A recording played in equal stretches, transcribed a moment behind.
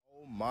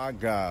my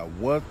God,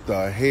 what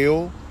the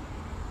hell?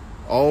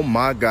 Oh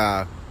my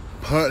God.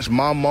 Punch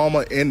my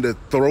mama in the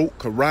throat,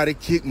 karate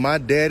kick my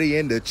daddy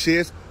in the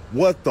chest.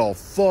 What the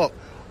fuck?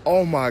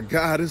 Oh my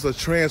God, it's a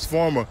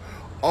transformer.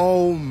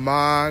 Oh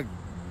my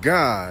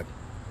God.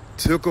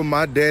 Tickle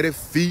my daddy's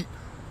feet,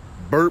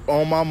 burp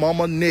on my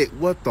mama neck.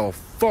 What the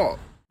fuck?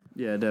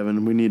 Yeah,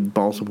 Devin, we need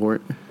ball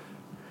support.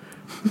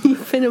 You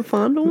finna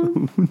fondle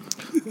him?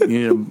 You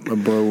need a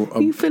bro.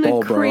 You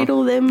finna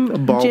cradle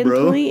them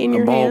gently in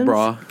your hands?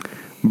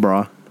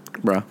 Bra.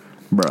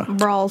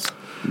 Brawls.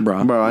 Bro,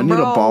 I need a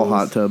ball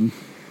hot tub.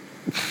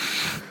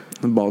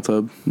 The ball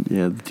tub.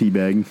 Yeah, the tea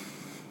bag.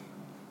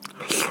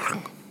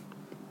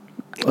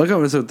 Look at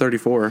episode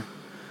 34. Well,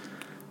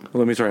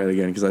 let me try it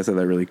again because I said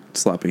that really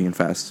sloppy and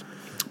fast.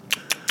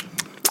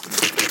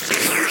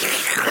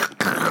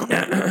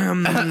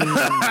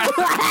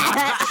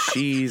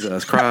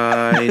 Jesus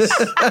Christ.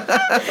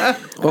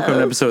 Welcome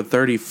to episode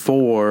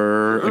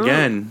 34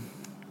 again.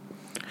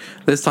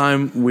 This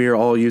time we're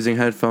all using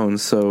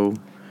headphones, so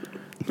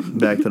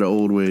back to the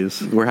old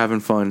ways. We're having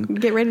fun.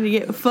 Get ready to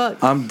get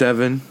fucked. I'm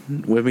Devin.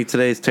 With me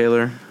today is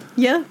Taylor.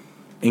 Yeah.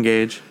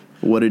 Engage.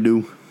 What it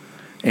do?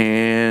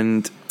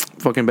 And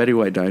fucking Betty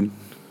White died.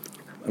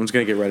 I'm just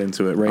gonna get right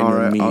into it.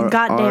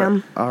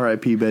 Goddamn.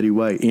 R.I.P. Betty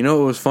White. You know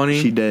what was funny?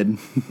 She dead.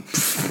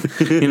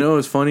 You know what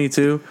was funny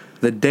too?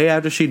 The day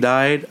after she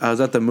died, I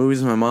was at the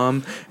movies with my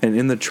mom, and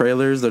in the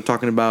trailers, they're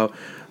talking about,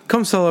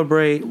 come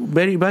celebrate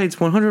Betty White's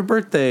 100th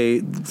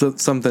birthday,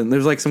 something.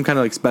 There's like some kind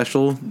of like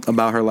special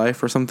about her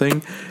life or something,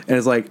 and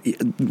it's like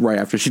right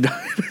after she died.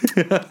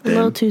 A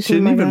little too soon. She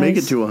didn't even make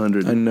it to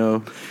 100. I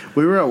know.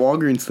 We were at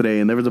Walgreens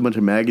today, and there was a bunch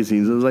of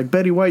magazines. It was like,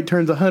 Betty White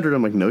turns 100.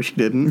 I'm like, no, she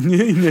didn't.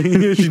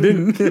 Yeah, she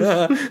didn't.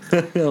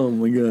 Oh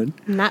my God.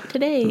 Not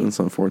today. That's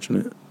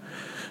unfortunate.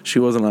 She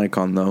was an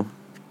icon though.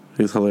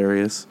 She was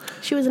hilarious.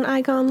 She was an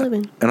icon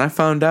living. And I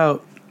found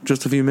out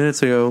just a few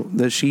minutes ago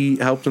that she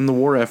helped in the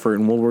war effort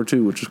in World War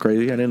II, which is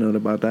crazy. I didn't know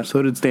about that.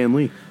 So did Stan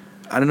Lee.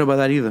 I didn't know about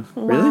that either.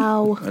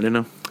 Wow. Really? I didn't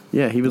know.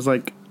 Yeah, he was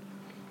like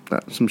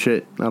some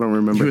shit. I don't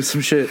remember. He was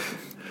some shit.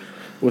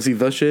 Was he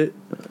the shit?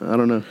 I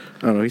don't know.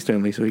 I don't know. He's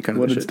Stan Lee, so he kind of.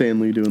 What did shit.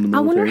 Stan Lee do in the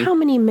I military? wonder how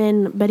many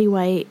men Betty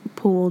White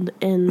pulled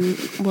in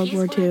World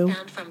War II. I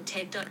found from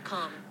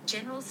TED.com.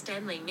 General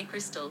Stanley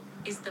McChrystal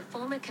is the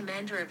former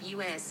commander of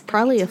U.S.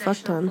 Probably a fuck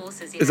ton.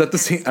 Forces in Is that the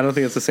same? I don't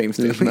think it's the same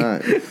Stanley. It was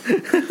not.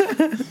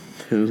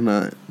 It was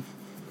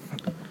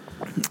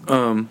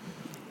not.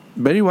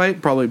 Betty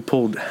White probably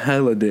pulled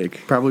hella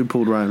dick. Probably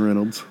pulled Ryan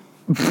Reynolds.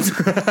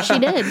 She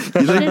did. She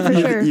did for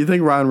sure. You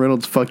think Ryan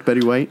Reynolds fucked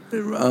Betty White?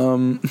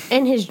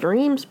 In his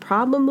dreams,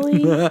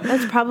 probably.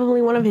 That's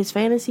probably one of his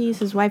fantasies.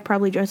 His wife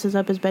probably dresses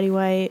up as Betty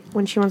White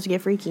when she wants to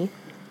get freaky.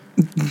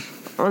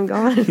 On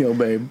God. Yo,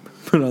 babe,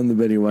 put on the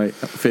Betty White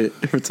outfit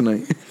for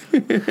tonight.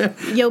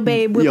 Yo,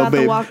 babe, whip out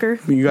the walker.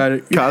 You got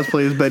it.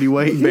 Cosplay as Betty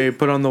White. Babe,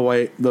 put on the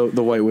white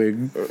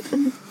wig.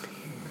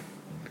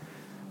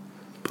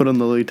 Put on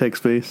the latex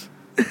face.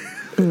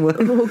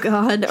 Oh,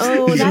 God.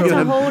 Oh, that's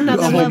a whole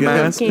nother level of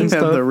mask and kink.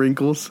 Have the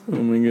wrinkles. Oh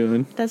my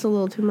God. That's a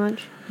little too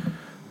much.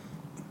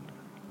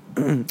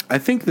 I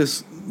think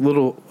this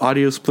little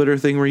audio splitter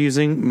thing we're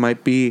using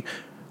might be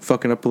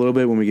fucking up a little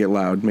bit when we get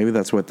loud. Maybe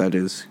that's what that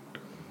is.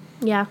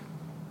 Yeah.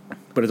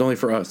 But it's only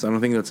for us. I don't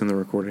think that's in the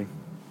recording.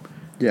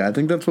 Yeah, I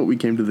think that's what we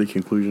came to the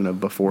conclusion of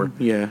before.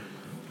 Yeah.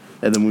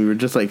 And then we were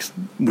just like,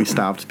 we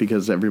stopped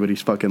because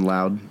everybody's fucking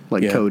loud.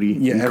 Like Cody.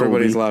 Yeah, and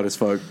everybody's Colby. loud as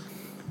fuck.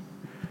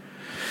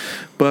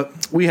 But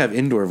we have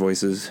indoor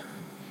voices.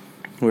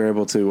 We're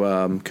able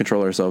to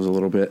control ourselves a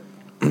little bit.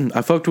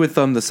 I fucked with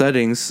the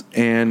settings,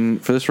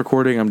 and for this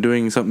recording, I'm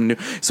doing something new.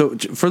 So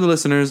for the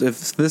listeners,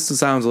 if this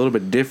sounds a little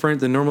bit different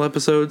than normal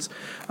episodes,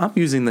 I'm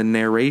using the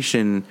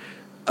narration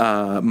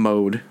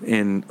mode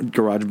in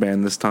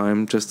GarageBand this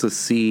time just to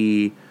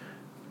see,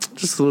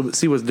 just a little bit,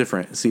 see what's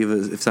different, see if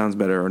it sounds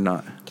better or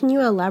not. Can you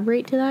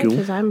elaborate to that?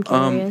 Because I'm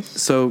curious.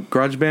 So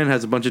GarageBand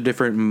has a bunch of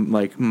different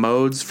like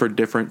modes for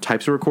different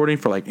types of recording,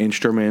 for like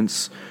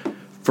instruments,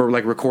 for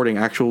like recording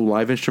actual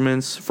live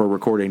instruments, for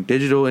recording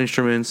digital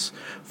instruments,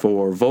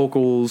 for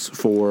vocals,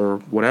 for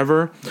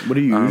whatever. What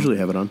do you usually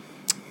have it on?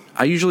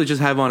 I usually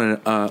just have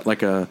on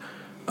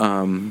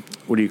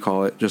what do you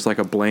call it? Just like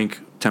a blank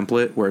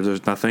template where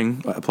there's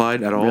nothing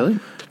applied at all. Really?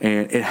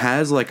 And it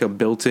has like a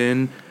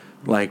built-in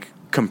like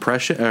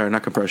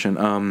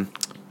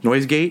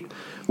noise gate,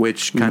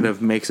 which kind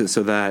of makes it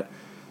so that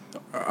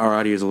our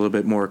audio is a little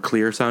bit more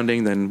clear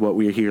sounding than what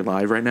we hear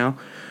live right now.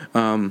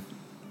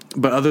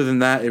 But other than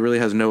that, it really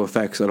has no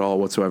effects at all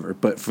whatsoever.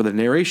 But for the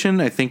narration,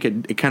 I think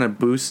it kind of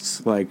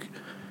boosts like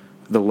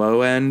the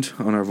low end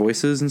on our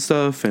voices and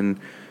stuff.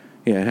 And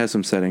yeah, it has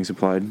some settings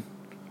applied.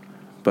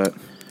 But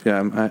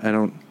yeah, I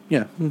don't.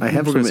 Yeah, I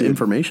have some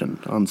information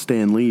on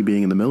Stan Lee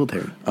being in the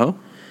military. Oh,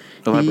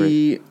 elaborate.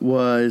 He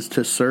was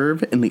to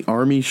serve in the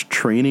Army's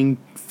training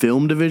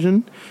film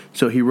division.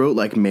 So he wrote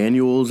like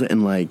manuals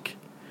and like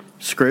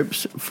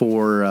scripts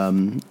for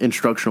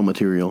instructional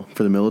material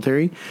for the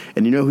military.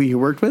 And you know who he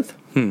worked with?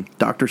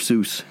 Dr.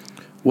 Seuss.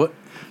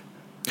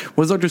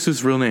 What's Dr.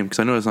 Seuss' real name? Because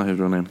I know it's not his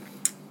real name.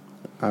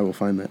 I will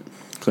find that.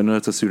 So I know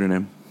it's a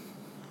pseudonym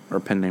or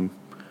a pen name.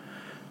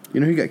 You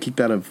know who got kicked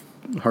out of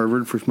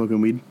Harvard for smoking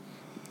weed?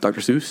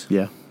 Dr. Seuss?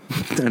 Yeah.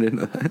 I didn't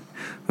know that.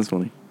 That's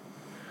funny.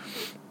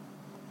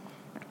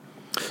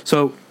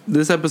 So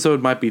this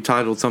episode might be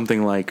titled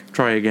something like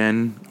 "Try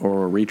Again"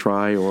 or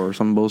 "Retry" or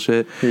some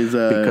bullshit.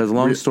 Because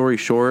long story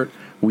short,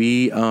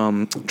 we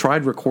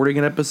tried recording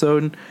an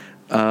episode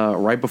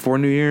right before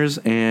New Year's,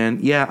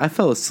 and yeah, I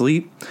fell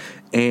asleep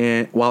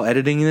and while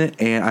editing it,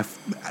 and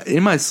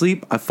in my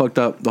sleep I fucked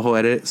up the whole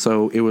edit,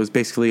 so it was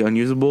basically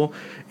unusable,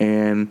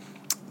 and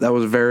that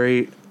was a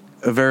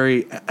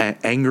very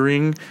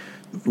angering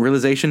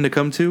realization to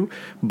come to.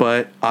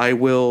 But I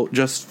will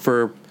just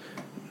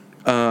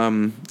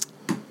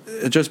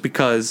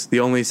because the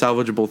only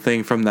salvageable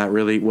thing from that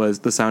really was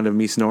the sound of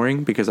me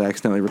snoring, because I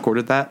accidentally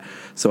recorded that.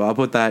 So I'll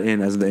put that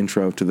in as the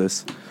intro to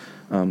this.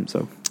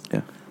 So,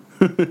 yeah.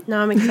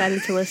 Now I'm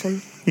excited to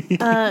listen.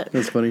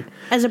 That's funny.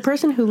 As a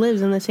person who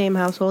lives in the same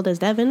household as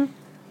Devin,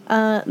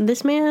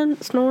 this man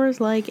snores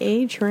like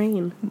a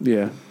train.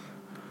 Yeah.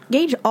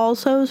 Gage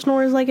also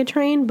snores like a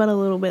train, but a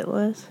little bit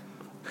less.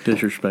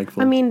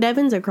 Disrespectful. I mean,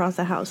 Devin's across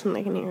the house and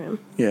I can hear him.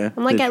 Yeah.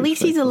 I'm like, at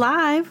least he's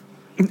alive.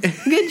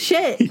 Good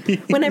shit.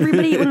 When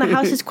the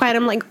house is quiet,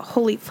 I'm like,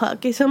 holy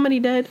fuck, is somebody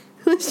dead?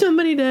 Is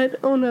somebody dead?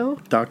 Oh no.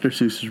 Dr.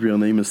 Seuss's real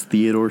name is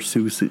Theodore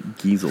Seuss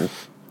Giesel.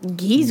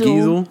 Giesel?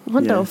 Giesel?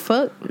 What Yeah. the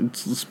fuck?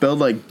 It's spelled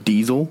like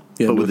diesel,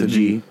 Yeah, but with a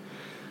G.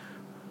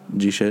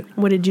 G shit.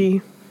 What a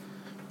G.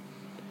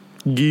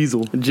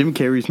 Giesel. Jim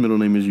Carrey's middle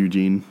name is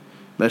Eugene.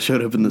 That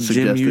showed up in the Jim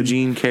suggested.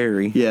 Eugene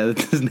Carey. Yeah,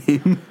 that's his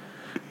name.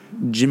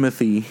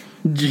 Jimothy.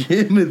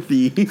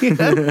 Jimothy.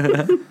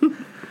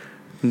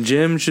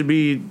 Jim should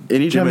be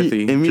Anytime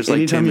Jimothy, just like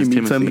anytime Tim you is meet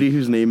Timothy. somebody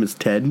whose name is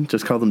Ted,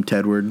 just call them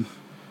Tedward.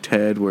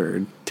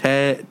 Tedward.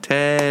 Ted.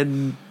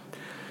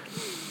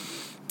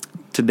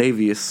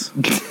 Tedavius.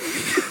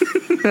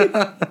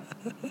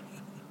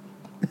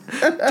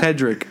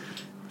 Tedrick.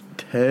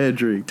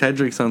 Tedrick.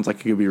 Tedrick sounds like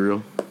it could be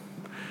real.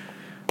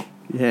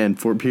 Yeah, and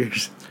Fort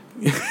Pierce.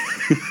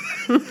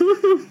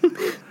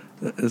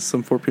 It's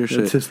some Fort Pierce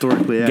It's shit.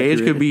 historically accurate.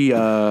 Gage could be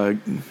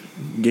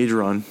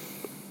Gageron.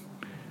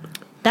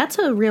 That's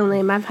a real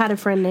name. I've had a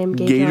friend named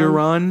Gageron.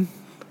 Gageron?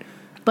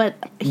 But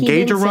he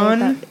didn't say Gageron?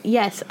 that.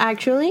 Yes,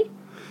 actually.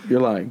 You're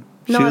lying.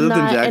 No, She I'm lived in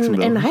not.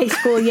 Jacksonville. In high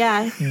school,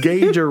 yeah.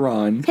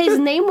 Gageron. His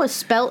name was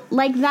spelt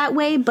like that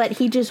way, but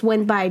he just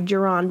went by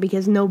Geron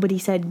because nobody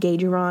said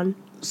Gageron.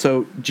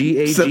 So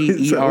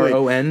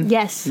Gageron.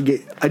 Yes.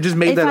 I just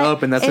made that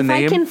up, and that's a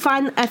name.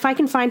 If I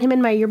can find him in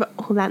my yearbook,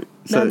 that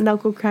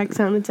knuckle crack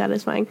sounded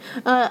satisfying.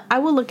 I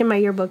will look in my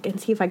yearbook and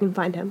see if I can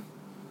find him.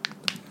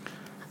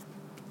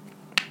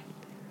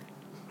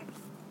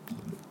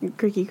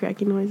 Cricky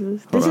cracky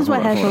noises. This is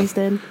what headphones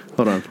did.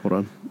 Hold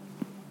on.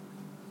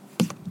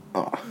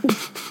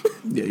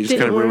 Yeah, you just Didn't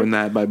kind of work. ruined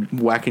that by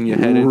whacking your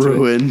head into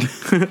it.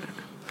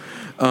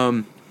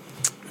 Ruined.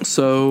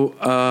 So,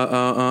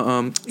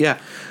 yeah.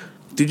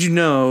 Did you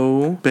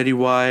know Betty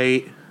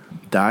White?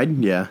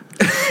 Died? Yeah.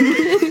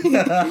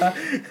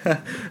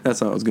 That's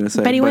not what I was gonna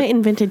say. Betty but White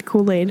invented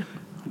Kool-Aid.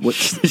 What,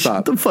 Shut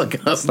stop. the fuck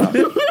up. Stop.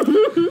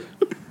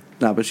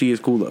 Nah, but she is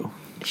cool though.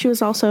 She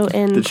was also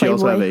in Did she Playboy.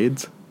 also have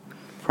AIDS?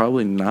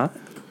 Probably not.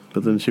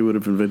 But then she would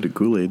have invented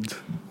Kool-Aids.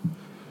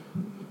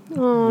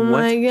 Oh What?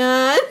 my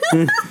god.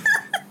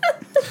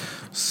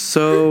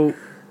 So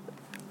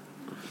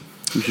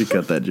You should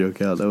cut that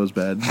joke out. That was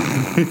bad.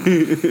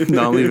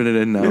 no, I'm leaving it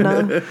in now.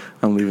 No.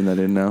 I'm leaving that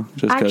in now.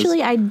 Just 'cause.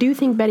 Actually, I do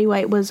think Betty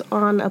White was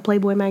on a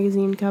Playboy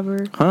magazine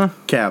cover. huh?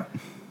 Cap.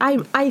 I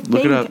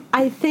Look it up.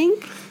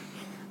 think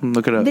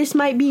Look it up. this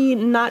might be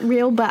not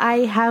real, but I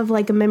have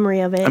like a memory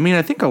of it. I mean,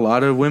 I think a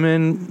lot of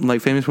women,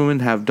 like famous women,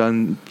 have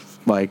done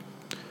like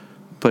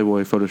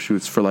Playboy photo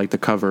shoots for like the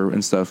cover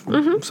and stuff.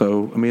 Mm-hmm.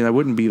 So, I mean, I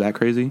wouldn't be that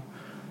crazy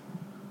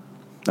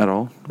at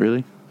all,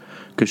 really,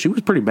 because she was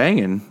pretty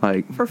banging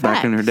like For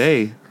back in her facts.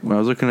 day. When I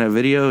was looking at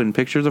video and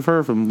pictures of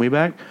her from way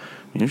back,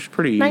 I mean, she's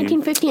pretty.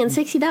 1950 and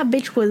 60, that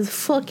bitch was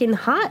fucking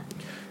hot.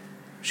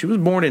 She was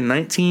born in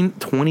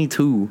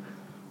 1922.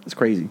 That's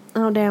crazy.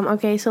 Oh damn.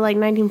 Okay, so like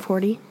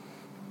 1940.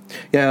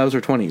 Yeah, that was her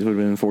 20s. Would have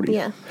been in 40s.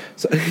 Yeah.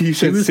 So you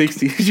said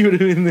 60s. She would have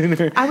been in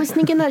her. I was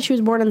thinking that she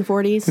was born in the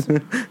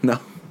 40s, No.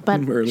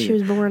 but earlier. she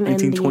was born in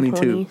the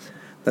 1922. 20s.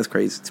 That's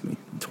crazy to me.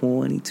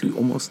 22,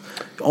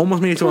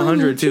 almost made it to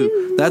 100 too.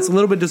 22. That's a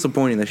little bit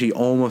disappointing that she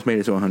almost made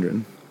it to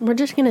 100. We're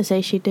just gonna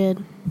say she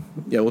did.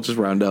 Yeah, we'll just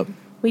round up.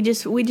 We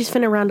just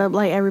finna round up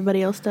like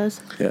everybody else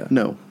does. Yeah.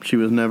 No, she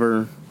was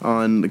never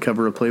on the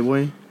cover of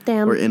Playboy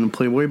Damn. or in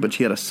Playboy, but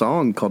she had a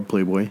song called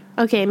Playboy.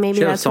 Okay, maybe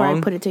She had a that's where I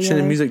song. put it She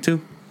together. did music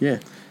too. Yeah.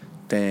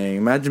 Dang,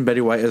 imagine Betty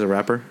White as a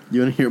rapper.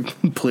 You want to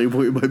hear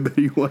Playboy by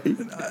Betty White?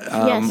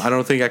 Yes. I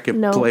don't think I could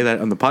No. play that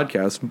on the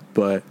podcast,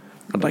 but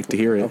I'd like to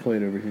hear I'll it. play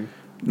it over here.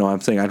 No,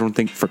 I'm saying I don't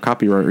think for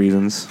copyright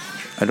reasons,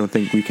 I don't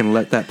think we can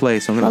let that play.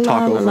 So I'm La going to la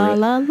talk la over la it.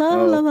 la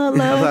la la I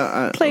la.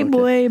 thought-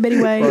 Playboy,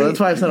 Betty White. Well, that's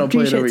why I said I'll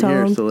play it G-shit over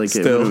here, song. so like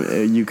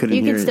Still. you couldn't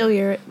You hear can it. still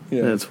hear it,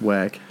 Yeah. That's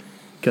whack.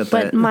 Cut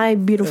but that. my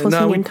beautiful No,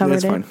 singing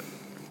covered that's it.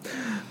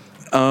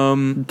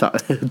 fine.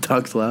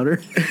 Talks louder.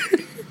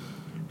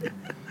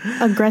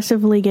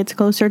 aggressively gets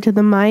closer to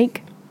the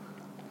mic.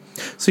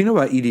 So you know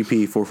about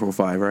EDP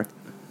 445, right?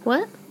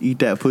 What? Eat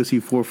that pussy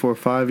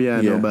 445. Yeah,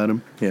 I know about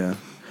him. Yeah.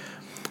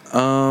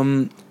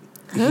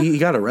 He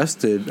got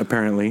arrested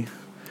apparently.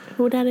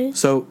 Who that is?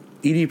 So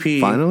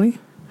EDP Finally?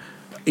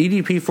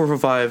 EDP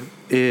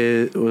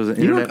 445 was an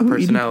internet know who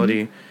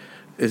personality.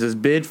 Is this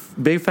big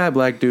fat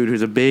black dude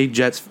who's a big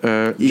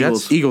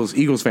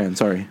Eagles fan.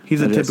 Sorry,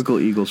 He's a typical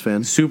Eagles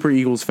fan. super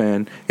Eagles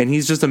fan, and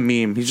he's just a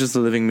meme. He's just a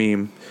living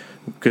meme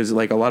because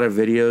like a lot of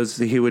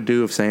videos he would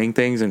do of saying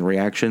things and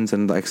reactions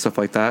and like stuff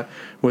like that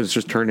was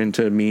just turned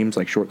into memes,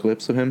 like short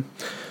clips of him.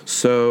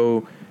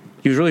 So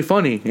he was really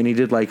funny, and he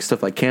did like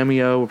stuff like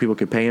Cameo where people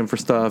could pay him for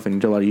stuff, and he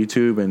did a lot of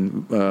YouTube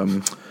and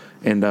I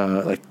don't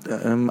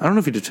know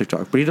if he did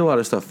TikTok, but he did a lot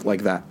of stuff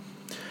like that.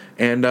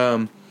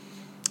 And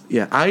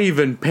yeah, I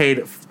even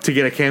paid to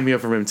get a cameo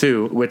from him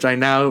too, which I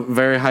now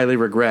very highly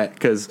regret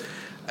because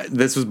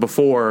this was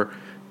before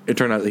it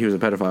turned out that he was a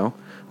pedophile.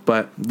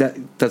 But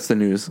that's the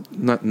news,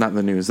 not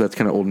the news. That's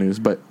kind of old news.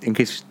 But in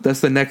case that's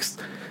the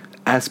next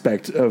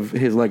aspect of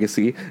his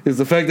legacy is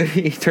the fact that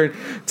he turned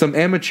some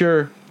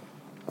amateur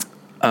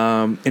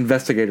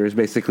investigators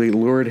basically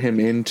lured him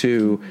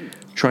into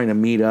trying to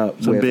meet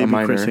up Some with baby a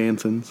minor. Chris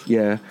Hansons.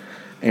 Yeah,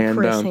 and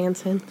Chris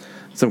Hansen.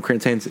 some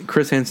Chris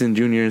Hansen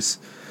Jr.'s.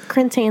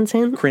 Chris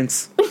Hansen.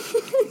 Prince.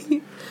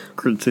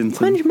 Chris Hansen.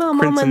 Punch my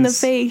mama in the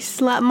Prince's- face,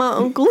 slap my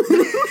uncle,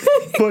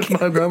 Punch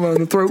my grandma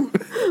in the throat.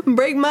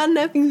 break my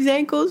nephew's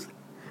ankles,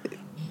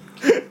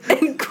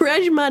 and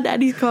crash my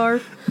daddy's car.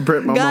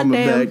 Brett my mama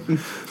Goddamn. back.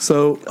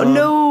 So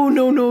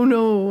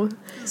No.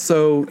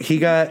 So he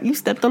got. You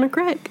stepped on a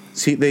crack.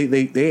 See,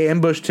 they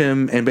ambushed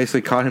him and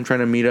basically caught him trying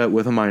to meet up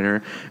with a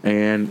minor,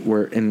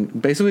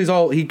 and basically he's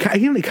all he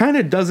kind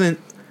of doesn't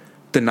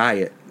deny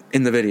it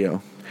in the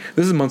video.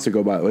 This is months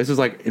ago, by the way. This is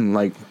like in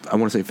I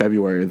want to say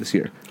February of this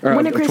year. Or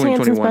When of did Chris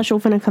Hansen 2021. special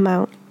finna come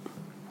out?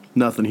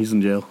 Nothing. He's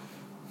in jail.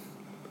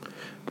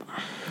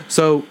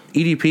 So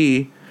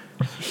EDP,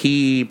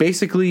 he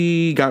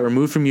basically got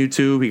removed from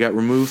YouTube. He got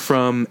removed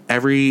from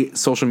every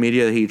social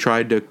media that he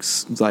tried to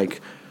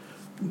like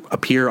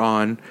appear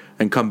on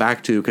and come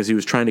back to because he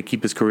was trying to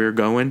keep his career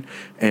going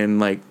and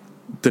like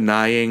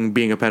denying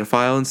being a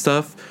pedophile and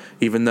stuff,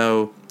 even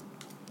though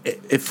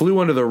it flew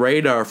under the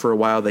radar for a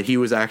while that he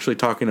was actually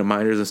talking to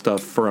minors and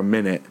stuff for a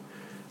minute.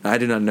 I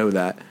did not know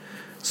that.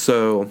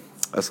 So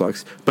that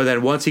sucks. But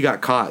then once he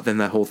got caught, then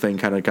that whole thing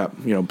kind of got,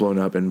 blown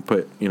up and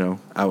put,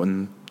 out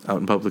in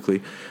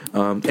publicly.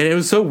 And it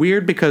was so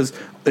weird because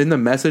in the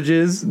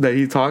messages that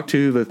he talked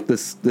to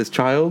this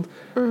child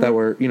that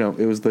were,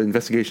 it was the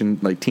investigation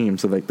team.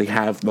 So they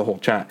have the whole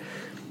chat.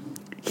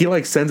 He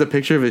sends a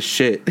picture of his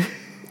shit.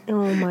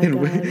 Oh my and,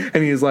 god.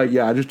 and he's like,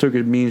 yeah, I just took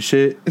his mean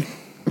shit.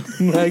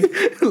 bro,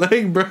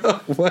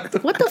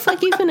 what? What the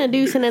fuck you finna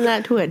do sending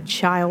that to a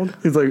child?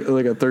 He's like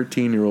a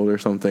 13-year-old or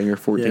something, or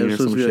 14 Yeah, or it's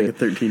some supposed to be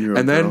shit. like a 13-year-old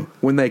And then girl.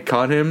 when they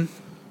caught him,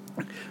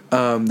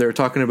 they were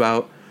talking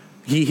about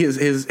he was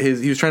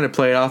trying to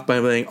play it off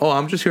by saying, "Oh,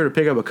 I'm just here to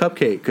pick up a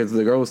cupcake," because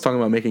the girl was talking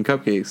about making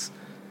cupcakes.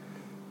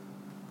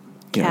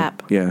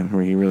 Cap. Yeah,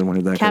 where he really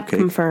wanted that Cap cupcake.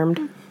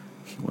 confirmed.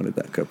 He wanted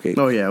that cupcake.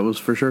 Oh yeah, it was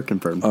for sure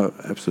confirmed. Oh,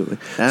 absolutely.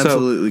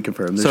 Absolutely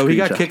confirmed. There's So he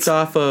got screenshots. kicked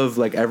off of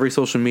every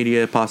social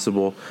media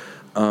possible,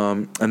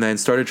 and then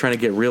started trying to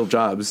get real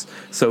jobs.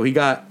 So he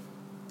got,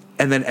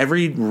 and then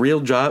every real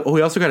job. Oh,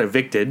 he also got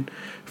evicted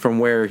from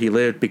where he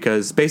lived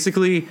because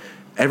basically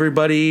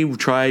everybody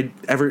tried.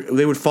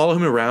 They would follow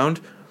him around,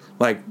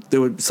 they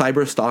would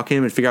cyber stalk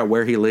him and figure out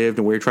where he lived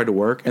and where he tried to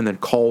work, and then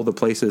call the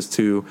places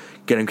to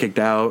get him kicked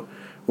out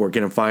or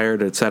get him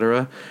fired,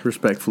 etc.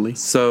 Respectfully.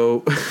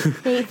 So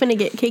He ain't finna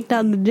get kicked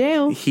out of the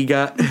jail. he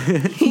got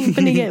He ain't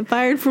finna get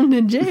fired from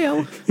the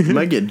jail. He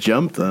might get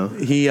jumped though.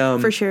 he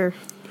For sure.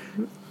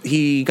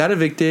 He got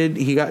evicted.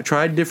 He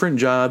tried different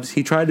jobs.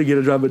 He tried to get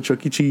a job at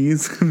Chuck E.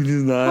 Cheese. Which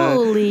is not.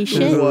 Holy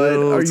shit. What?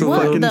 Are you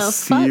What fucking the fuck?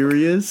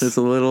 serious? It's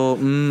a little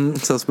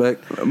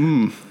suspect.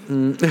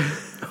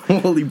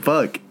 Holy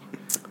fuck.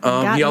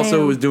 He also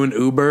Goddamn. was doing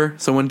Uber.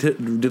 Someone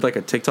did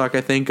a TikTok,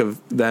 I think, of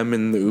them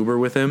in the Uber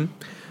with him.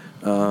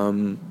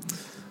 Yeah.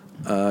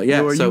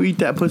 Yo, are so you eat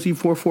that pussy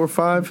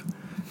 445?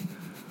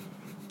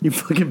 You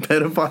fucking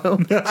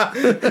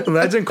pedophile.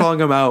 imagine calling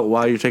him out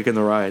while you're taking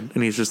the ride,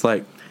 and he's just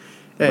like,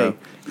 Hey,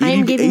 I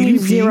am giving you EDP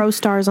 0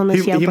 stars on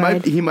this Yelp he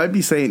ride. might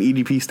be saying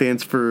EDP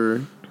stands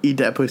for eat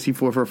that pussy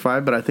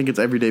 445, but I think it's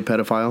everyday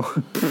pedophile.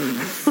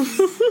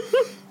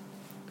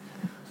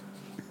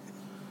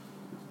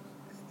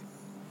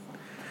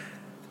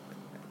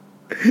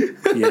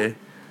 yeah.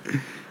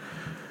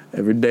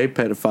 Everyday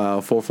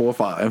pedophile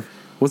 445.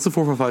 What's the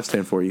 445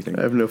 stand for? You think?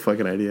 I have no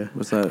fucking idea.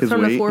 What's that? His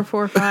From the weight?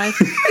 445.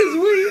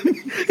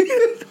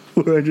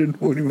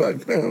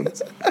 445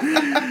 pounds.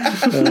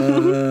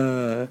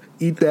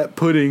 Eat that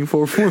pudding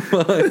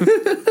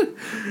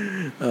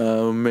 445.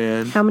 Oh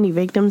man. How many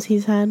victims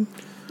he's had?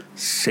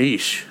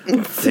 Sheesh.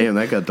 Damn,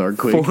 that got dark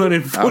quick.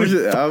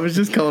 440. I was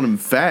just calling him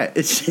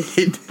fat.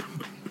 Shit.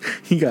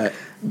 He got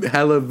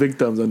hella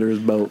victims under his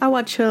belt. I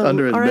watch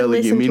Under his or I belly,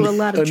 you listen to mean? a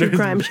lot of Under true his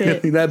crime belly.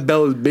 shit. That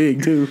bell is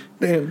big too.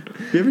 Damn.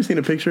 You ever seen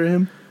a picture of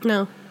him?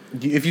 No.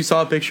 If you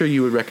saw a picture,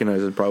 you would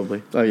recognize it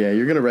probably. Oh yeah,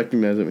 you're gonna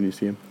recognize it when you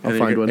see him. I'll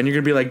find one. And you're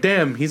gonna be like,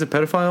 damn, he's a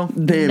pedophile.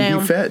 Damn,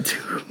 he fat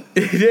too.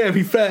 Damn,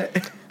 he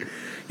fat.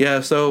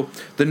 Yeah. So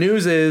the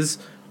news is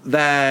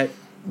that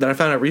I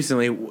found out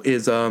recently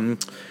is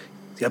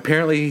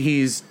apparently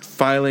he's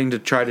filing to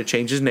try to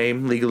change his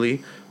name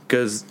legally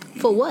because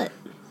For what?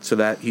 so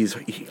that he's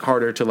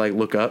harder to like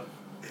look up,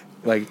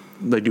 like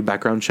they do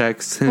background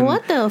checks and,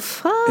 What the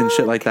fuck? and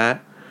shit like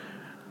that.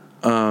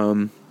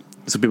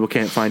 So people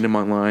can't find him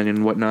online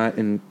and whatnot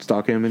and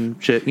stalk him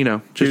and shit. You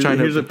know, just trying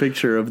Here's to. a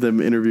picture of them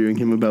interviewing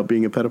him about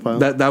being a pedophile.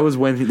 That was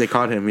when they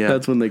caught him. Yeah,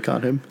 That's when they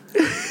caught him.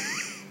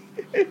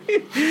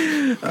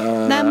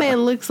 That man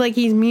looks like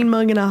he's mean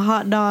mugging a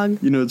hot dog.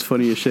 You know what's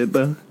funny as shit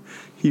though?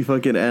 He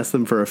fucking asked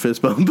them for a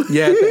fist bump.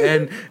 yeah,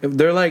 and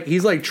they're like,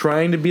 he's like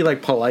trying to be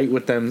like polite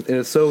with them. And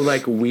it's so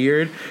like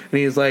weird. And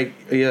he's like,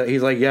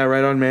 yeah,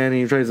 right on, man.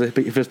 And he tries to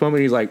fist bump,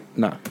 and he's like,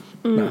 no.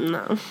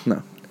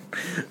 No.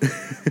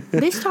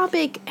 This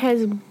topic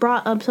has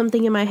brought up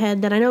something in my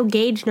head that I know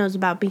Gage knows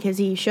about because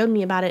he showed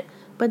me about it.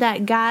 But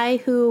that guy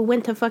who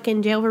went to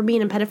fucking jail for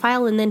being a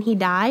pedophile and then he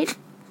died.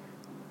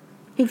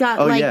 He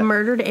got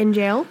murdered in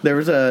jail. There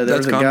was a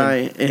common. guy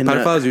in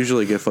Pedophiles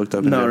usually get fucked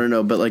up.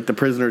 No, but like the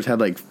prisoners had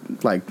like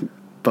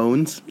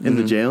phones in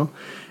the jail,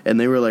 and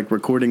they were like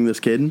recording this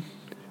kid.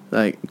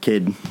 I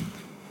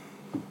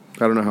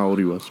don't know how old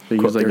he was. But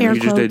he was like Air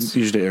you quotes.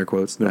 just did air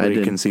quotes.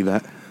 Nobody can see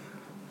that.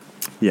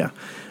 Yeah.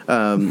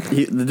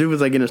 The dude was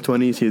like in his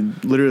 20s. He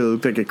literally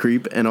looked like a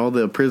creep, and all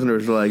the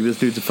prisoners were like, "This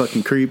dude's a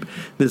fucking creep.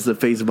 This is the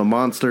face of a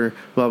monster."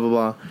 Blah blah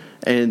blah.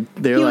 And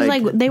they're He was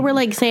like, they were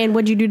like saying,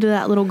 "What'd you do to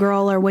that little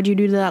girl?" or "What'd you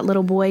do to that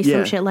little boy?"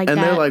 Some shit like and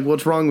that. they're like,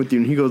 "What's wrong with you?"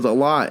 And he goes, "A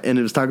lot." And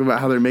it was talking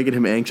about how they're making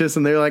him anxious,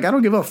 and they're like, "I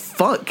don't give a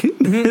fuck."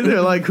 They're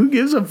like, "Who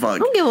gives a fuck?" I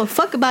don't give a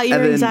fuck about your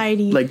And then,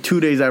 anxiety. like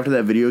 2 days after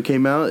that video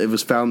came out, it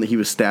was found that he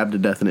was stabbed to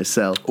death in his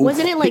cell.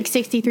 Wasn't it like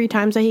 63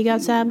 times that he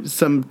got stabbed?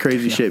 Some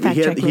crazy shit. But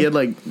Fact check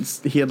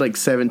he had like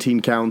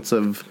 17 counts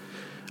of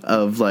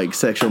like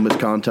sexual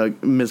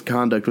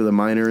misconduct with a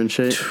minor and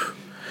shit.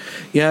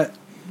 Yeah,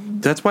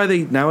 that's why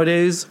they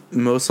nowadays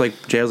most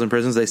like jails and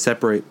prisons they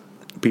separate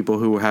people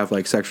who have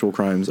like sexual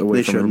crimes away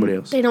They from shouldn't. everybody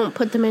else. They don't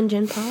put them in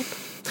Gen Pop.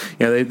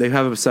 Yeah, they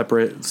have a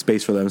separate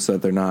space for them so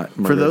that they're not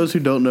murdered. For those who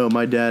don't know,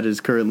 my dad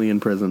is currently in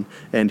prison,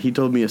 and he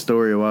told me a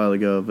story a while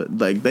ago. But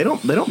like, they don't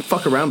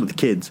fuck around with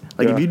kids.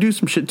 Like, Yeah. if you do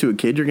some shit to a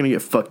kid, you're gonna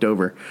get fucked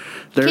over.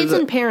 Kids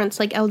and parents,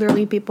 like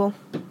elderly people.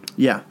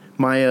 Yeah,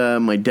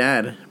 my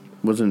dad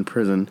was in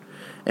prison,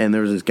 and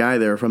there was this guy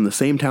there from the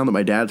same town that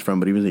my dad's from,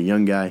 but he was a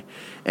young guy,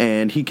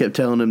 and he kept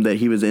telling him that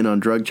he was in on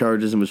drug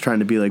charges and was trying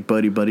to be like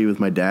buddy with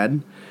my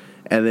dad,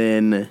 and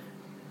then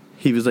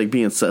he was like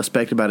being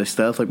suspect about his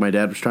stuff. Like my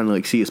dad was trying to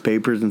like see his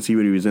papers and see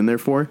what he was in there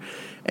for,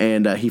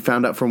 and he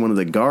found out from one of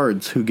the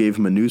guards who gave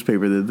him a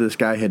newspaper that this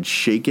guy had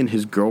shaken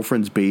his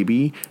girlfriend's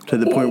baby to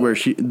the point where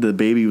the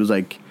baby was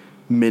like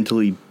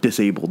mentally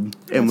disabled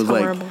and That's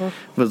horrible.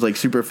 was like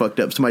super fucked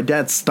up. So my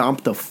dad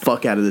stomped the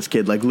fuck out of this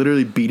kid, like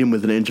literally beat him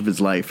with an inch of his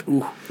life.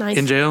 Ooh. Nice.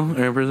 In jail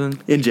or in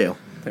prison? In jail.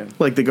 Damn.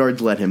 Like the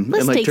guards let him.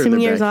 Let's and, like, take turned some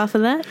their years back. off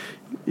of that.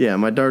 Yeah,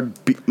 my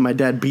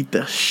dad beat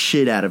the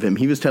shit out of him.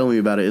 He was telling me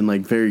about it in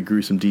like very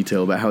gruesome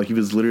detail about how he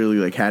was literally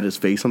like had his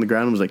face on the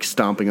ground and was like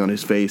stomping on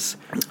his face.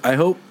 I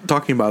hope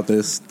talking about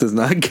this does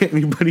not get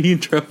anybody in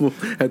trouble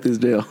at this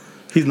jail.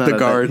 He's not The at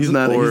guards He's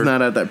not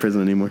at that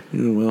prison anymore.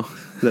 Well,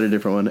 Is that a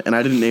different one? And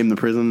I didn't name the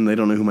prison. And they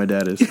don't know who my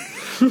dad is.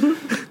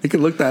 you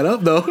can look that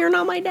up though. You're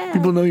not my dad.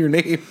 People know your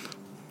name.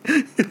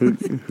 Who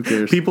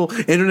cares?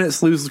 Internet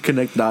sleuths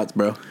connect dots,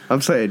 bro. I'm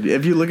saying,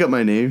 if you look up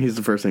my name, he's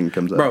the first thing that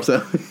comes up. Bro,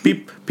 So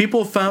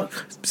people found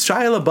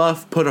Shia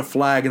LaBeouf put a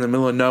flag in the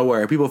middle of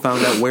nowhere. People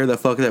found out where the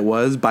fuck that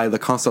was by the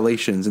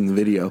constellations in the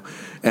video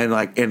and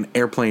like in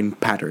airplane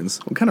patterns.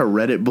 what kind of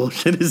Reddit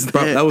bullshit is that?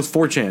 Bro, that was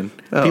 4chan.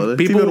 Oh,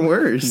 that's even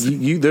worse.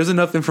 There's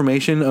enough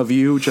information of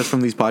you just from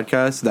these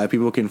podcasts that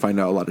people can find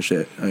out a lot of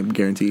shit. I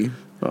guarantee you.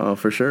 Oh,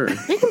 for sure.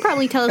 They can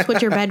probably tell us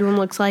what your bedroom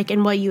looks like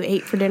and what you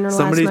ate for dinner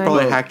Somebody's last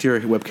probably night. hacked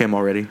your webcam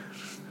already.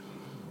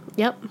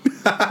 Yep.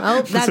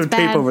 Oh, Put that's some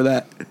bad. tape over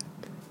that.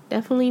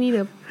 Definitely need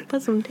to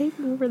put some tape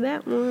over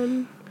that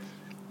one.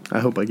 I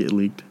hope I get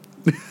leaked.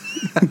 Am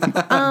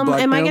I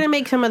Blackmail? going to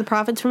make some of the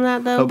profits from that,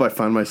 I though? hope I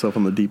find myself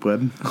on the deep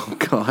web. Oh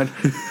God,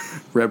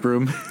 Rep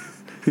Room.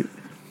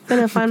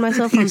 Going to find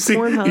myself on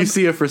Pornhub. You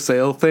see a for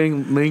sale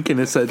thing link and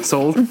it said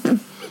sold.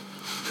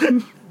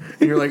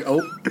 And you're like, oh,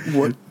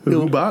 what?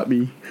 Who bought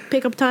me?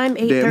 Pickup time,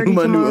 Damn, 8:30 who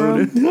my new tomorrow.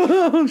 owner?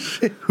 Oh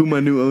shit! Who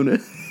my new owner?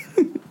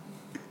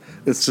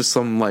 It's just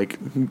some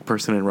like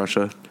person in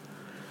Russia.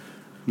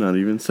 Not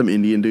even. Some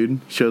Indian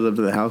dude shows up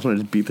to the house and I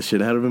just beat the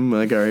shit out of him. I'm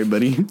like, all right,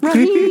 buddy.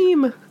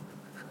 Raheem!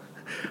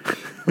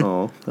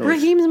 Oh,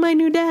 Raheem's my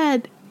new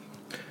dad.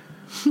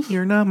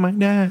 You're not my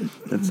dad.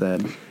 that's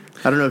sad.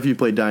 I don't know if you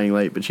played Dying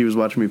Light, but she was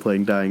watching me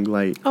playing Dying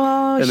Light.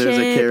 Oh, And shit. there's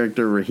a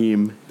character,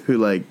 Raheem, who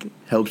like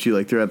helps you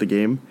like throughout the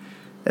game.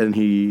 And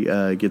he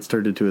gets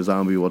turned into a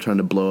zombie while trying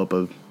to blow up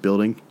a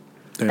building.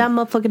 That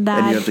motherfucker And you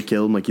died. have to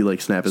kill him, like you like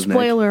snap his neck.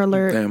 Spoiler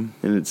alert. Damn,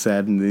 And it's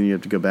sad, and then you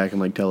have to go back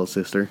and like tell his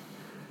sister.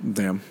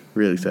 damn.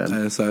 Really sad.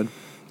 That is sad.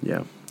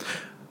 Yeah.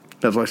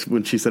 That's why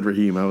when she said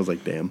Raheem, I was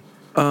like, damn.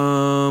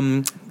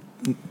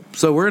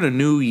 So we're in a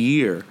new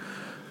year.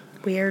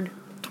 Weird.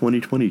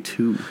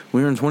 2022.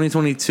 We're in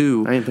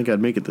 2022. I didn't think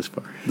I'd make it this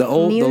far.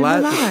 Neither did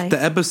I.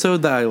 The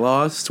episode that I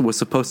lost was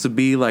supposed to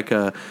be like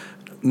a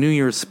New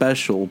Year's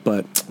special,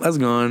 but that's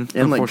gone.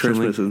 And like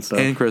unfortunately. Christmas and stuff.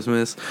 And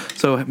Christmas.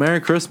 So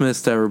Merry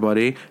Christmas to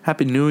everybody.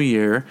 Happy New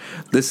Year.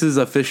 This is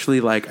officially,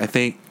 like, I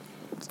think,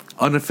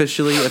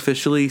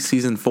 officially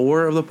season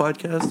 4 of the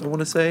podcast, I want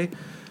to say.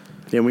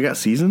 Yeah, we got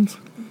seasons?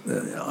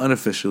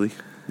 Unofficially.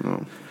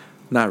 Oh.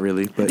 Not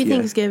really, but Happy yeah.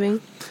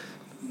 Thanksgiving.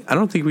 I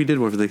don't think we did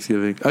one for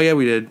Thanksgiving. Oh, yeah,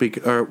 we did.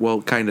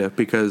 Kind of,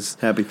 because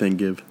Happy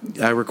Thanksgiving.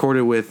 I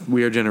recorded with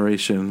We Are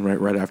Generation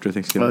right after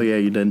Thanksgiving. Oh, yeah,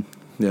 you did.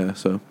 Yeah,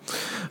 so.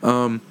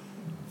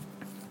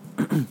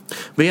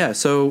 But yeah,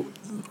 so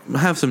I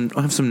have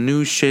some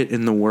new shit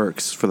in the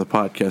works for the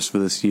podcast for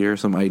this year,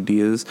 some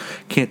ideas.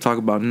 Can't talk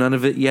about none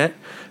of it yet,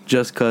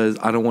 just because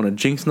I don't want to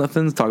jinx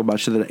nothing, talk about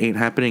shit that ain't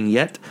happening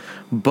yet.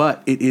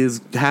 But it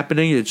is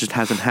happening, it just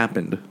hasn't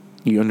happened.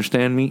 You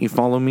understand me? You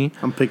follow me?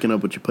 I'm picking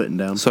up what you're putting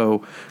down.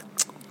 So,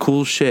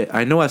 cool shit.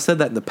 I know I've said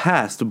that in the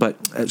past, but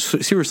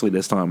seriously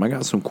this time, I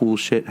got some cool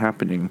shit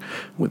happening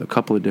with a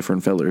couple of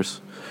different fellers.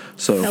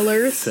 So,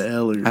 Fellers.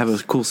 I have a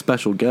cool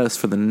special guest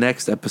for the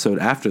next episode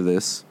after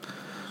this.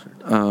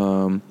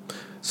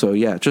 So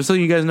yeah, just so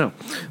you guys know.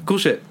 Cool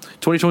shit.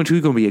 2022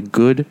 is going to be a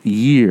good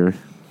year.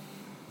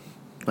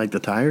 Like the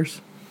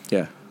tires?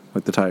 Yeah,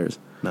 like the tires.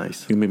 Nice.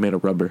 It's going to be made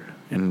of rubber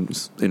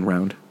and in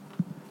round.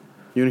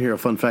 You want to hear a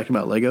fun fact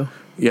about Lego?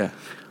 Yeah.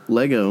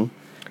 Lego,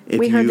 if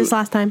We heard you- this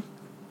last time.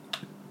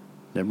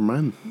 Never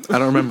mind. I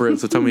don't remember it,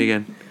 so tell me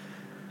again.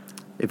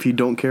 If you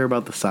don't care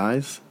about the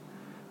size,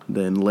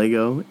 then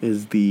Lego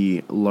is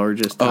the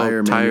largest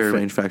tire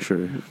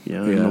manufacturer.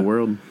 in the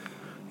world.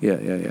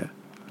 Yeah.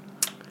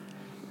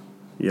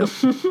 Yep.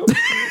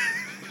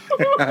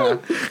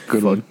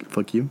 Good one.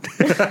 Fuck you.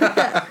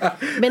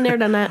 Been there,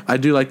 done that. I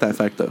do like that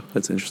fact, though.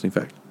 That's an interesting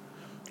fact.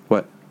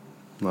 What?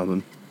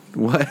 Nothing.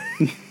 What?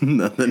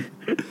 Nothing.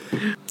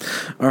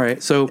 All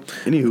right, so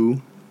Anywho,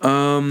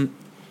 I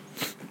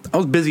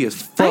was busy as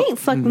fuck. I ain't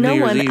fuck New no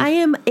Year's one. Eve. I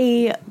am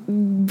a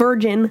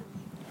virgin.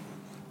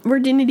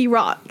 Virginity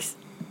rocks.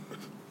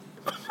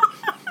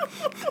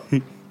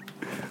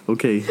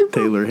 okay,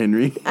 Taylor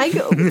Henry. I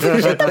go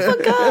shut the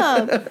fuck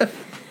up.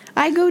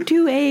 I go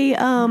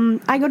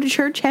to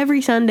church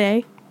every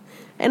Sunday,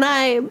 and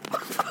I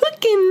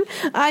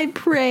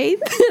pray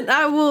that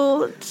I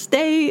will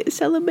stay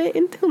celibate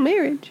until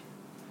marriage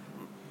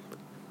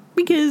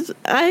because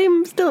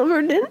I'm still a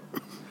virgin.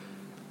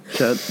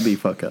 Shut the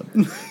fuck up.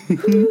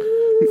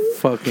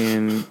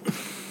 Fucking.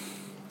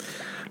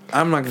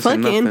 I'm not gonna say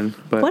Fucking. nothing.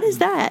 But What is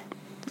that?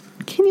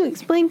 Can you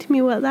explain to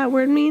me what that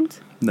word means?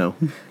 No.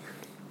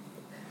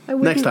 I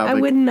wouldn't, Next topic. I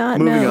would not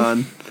Moving know.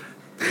 on.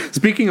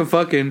 Speaking of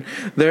fucking,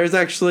 there's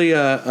actually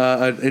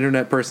an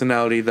internet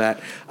personality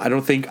that I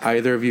don't think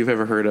either of you have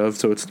ever heard of.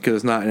 So it's because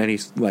it's not in any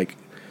like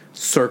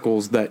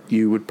circles that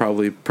you would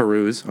probably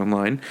peruse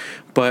online.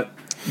 But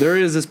there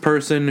is this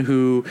person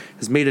who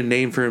has made a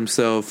name for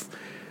himself,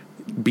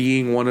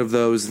 being one of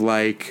those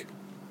like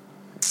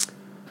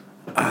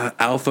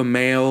alpha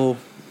male,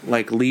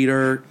 like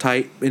leader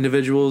type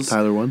individuals.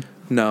 Tyler one.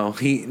 No,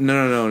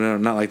 no,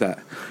 not like that.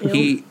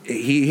 Ew.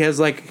 He has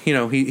like, you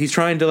know, he's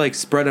trying to like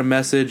spread a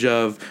message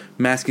of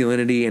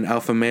masculinity and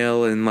alpha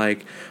male and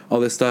like all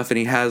this stuff, and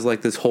he has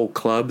like this whole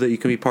club that you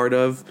can be part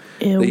of,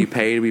 Ew. that you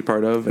pay to be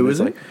part of. Who and is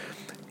it's it?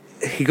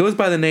 like he goes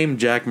by the name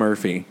Jack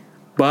Murphy,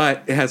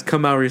 but it has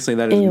come out recently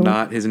that is Ew.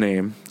 not his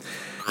name.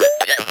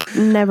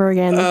 Never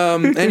again.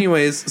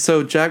 Anyways,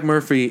 so Jack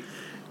Murphy,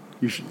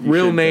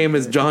 real name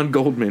is John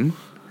Goldman.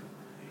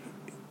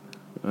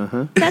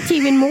 That's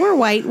even more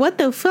white. What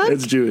the fuck?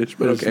 It's Jewish,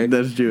 but okay.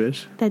 That's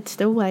Jewish. That's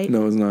still white.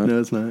 No, it's not. No,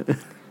 it's not.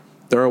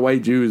 There are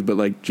white Jews, but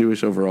like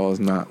Jewish overall is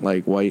not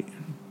like white.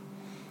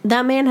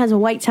 That man has a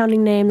white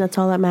sounding name. That's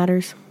all that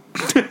matters.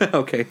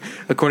 Okay,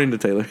 according to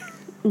Taylor.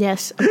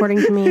 Yes,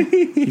 according to me.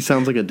 He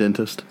sounds like a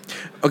dentist.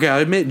 Okay, I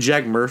admit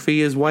Jack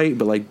Murphy is white,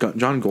 but like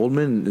John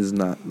Goldman is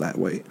not that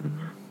white.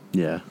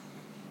 Yeah.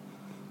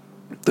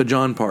 The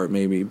John part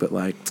maybe, but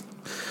like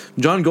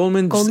John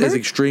Goldman is Goldberg?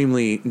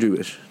 extremely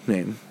Jewish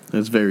name.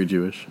 It's very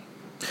Jewish.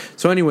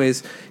 So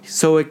anyways,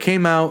 so it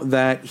came out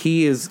that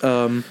he is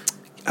a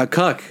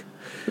cuck.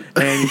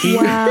 And he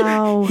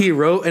Wow. he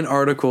wrote an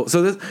article.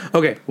 So this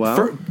okay,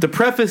 Wow. to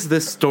preface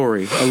this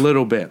story a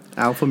little bit.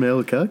 Alpha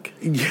male cuck?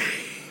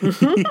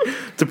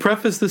 To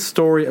preface this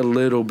story a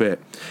little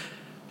bit,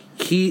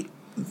 a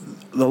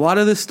lot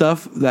of this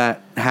stuff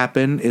that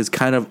happened is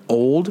kind of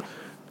old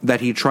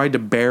that he tried to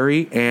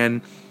bury,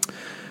 and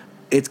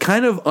it's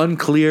kind of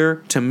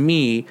unclear to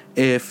me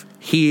if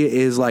he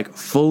is like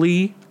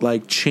fully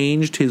like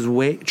changed his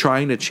way,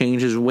 trying to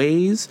change his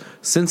ways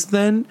since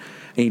then,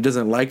 and he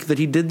doesn't like that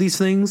he did these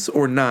things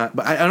or not.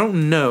 But I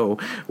don't know,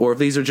 or if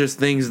these are just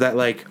things that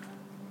like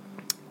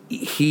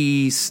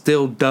he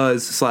still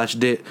does /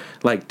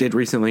 did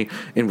recently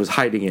and was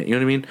hiding it. You know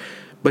what I mean?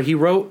 But he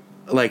wrote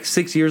like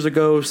 6 years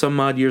ago, some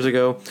odd years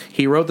ago,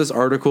 he wrote this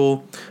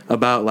article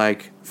about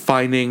like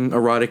finding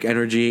erotic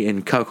energy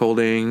in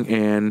cuckolding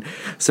and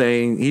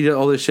saying he did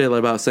all this shit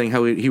about saying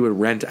how he would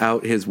rent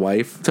out his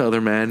wife to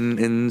other men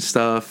and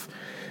stuff.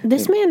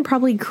 This man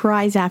probably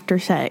cries after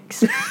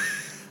sex.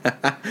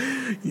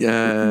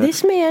 Yeah.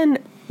 This man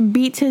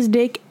beats his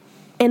dick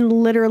and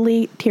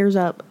literally tears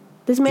up.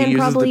 This man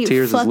uses the probably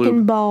tears as fucking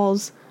lube.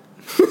 balls.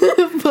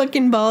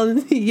 Fucking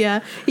balls.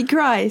 Yeah. He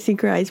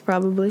cries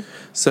probably.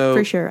 So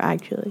For sure,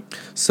 actually.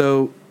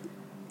 So,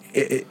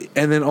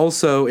 and then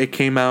also it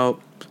came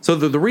out. So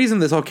the reason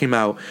this all came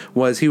out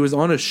was he was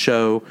on a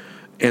show,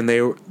 and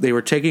they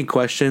were taking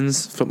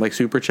questions from like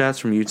super chats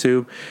from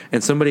YouTube,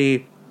 and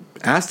somebody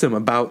asked him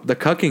about the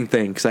cucking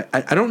thing, because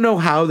I don't know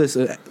how this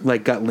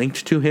like got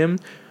linked to him,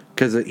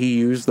 because he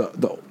used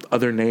the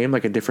other name,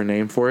 like a different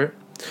name for it,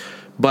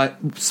 but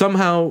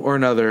somehow or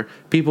another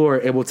people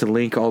are able to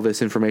link all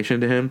this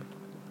information to him.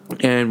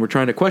 And we're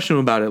trying to question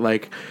him about it.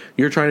 Like,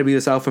 you're trying to be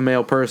this alpha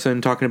male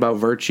person talking about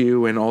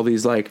virtue and all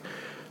these like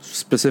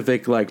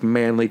specific like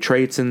manly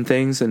traits and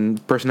things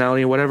and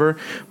personality and whatever,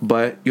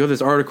 but you have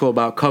this article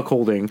about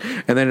cuckolding,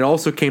 and then it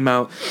also came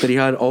out that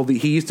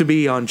he used to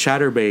be on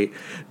Chatterbait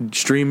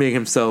streaming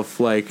himself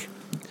like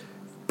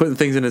putting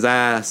things in his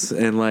ass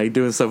and like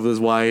doing stuff with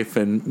his wife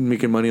and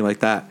making money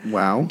like that.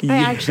 Wow. I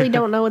actually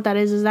don't know what that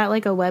is. Is that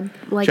like a web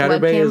like Chatterbait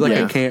webcam is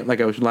like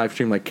thing? a live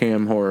stream like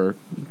cam horror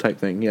type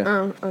thing. Yeah.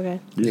 Oh, okay.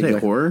 Did you Yeah, say exactly.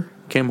 horror?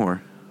 Cam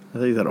horror. I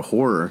thought you said a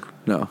horror.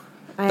 No.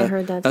 I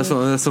heard that. That's too.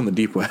 on the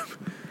deep web.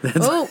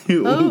 Oh,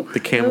 The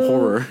cam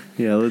horror.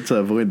 Yeah, let's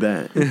avoid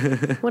that.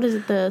 what is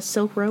it? The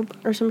silk rope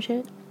or some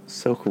shit?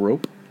 Silk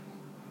rope.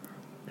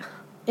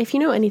 If you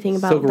know anything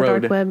about Silk the Road.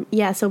 dark web,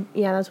 that's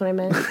what I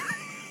meant.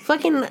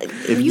 Fucking,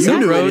 If you you, act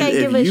knew, like I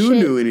give a if you shit.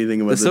 knew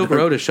anything about The Silk dark-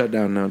 Road is shut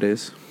down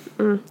nowadays.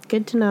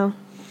 Good to know. You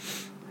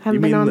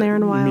Haven't been mean on the- there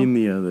in a while. You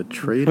mean the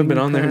trading? I've been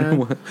on there. In a pad?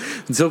 while.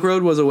 Silk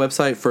Road was a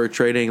website for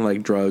trading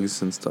like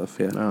drugs and stuff.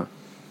 Yeah, Oh,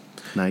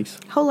 nice,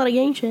 Whole lot of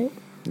gang shit.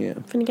 yeah.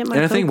 Finna get my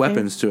And I think coke there.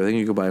 weapons too. I think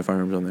you could buy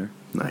firearms on there.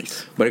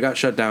 nice. But it got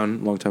shut down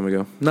a long time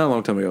ago. Not a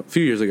long time ago. A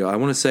few years ago. I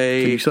want to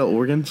Can you say. sell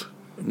organs?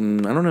 I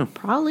don't know.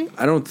 Probably.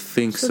 I don't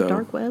think It's the so.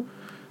 dark web.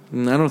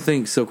 I don't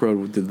think Silk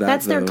Road did that.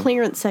 That's their though.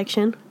 clearance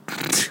section.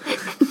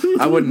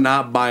 I would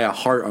not buy a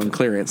heart on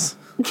clearance.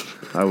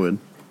 I would.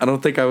 I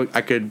don't think I would. I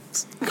could.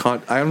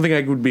 I don't think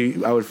I would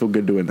be. I would feel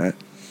good doing that.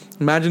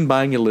 Imagine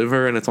buying your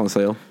liver and it's on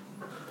sale.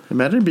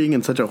 Imagine being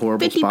in such a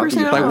horrible spot. that 50%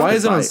 you have Like, Oh. to why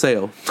is it buy- on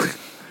sale?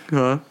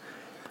 Huh?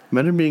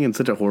 Imagine being in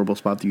such a horrible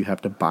spot that you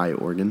have to buy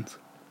organs.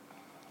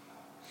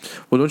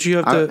 Well, don't you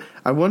have to?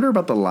 I wonder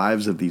about the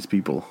lives of these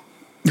people.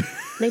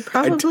 They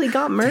probably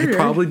got murdered.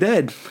 Probably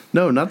dead.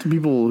 No, not the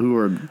people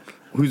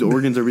whose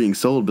organs are being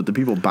sold, but the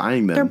people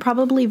buying them. They're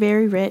probably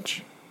very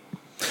rich.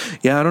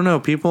 Yeah, I don't know.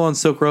 People on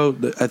Silk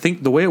Road, I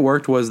think the way it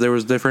worked was there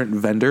was different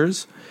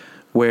vendors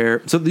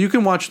where, so you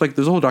can watch, like,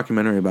 there's a whole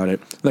documentary about it.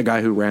 The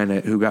guy who ran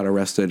it, who got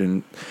arrested,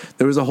 and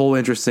there was a whole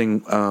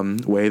interesting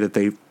way that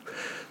they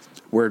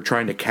were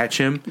trying to catch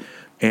him.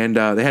 And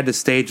they had to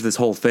stage this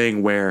whole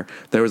thing where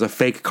there was a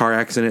fake car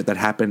accident that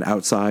happened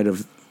outside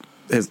of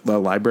the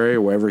library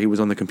or wherever he was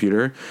on the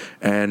computer.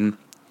 And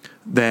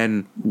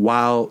then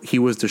while he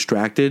was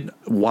distracted,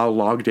 while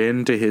logged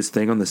into his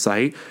thing on the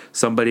site,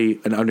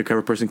 an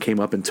undercover person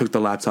came up and took the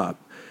laptop.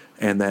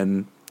 And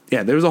then,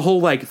 yeah, there was a whole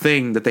like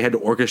thing that they had to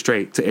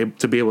orchestrate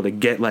to be able to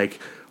get like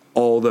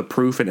all the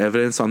proof and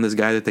evidence on this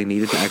guy that they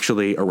needed to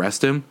actually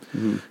arrest him.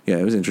 Mm-hmm. Yeah,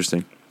 it was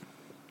interesting.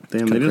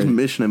 Damn, they just crazy.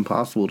 Mission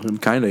Impossible to him.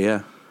 Kind of,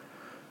 yeah.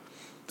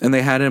 And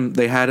they had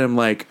him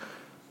like,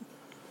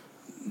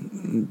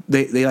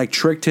 they like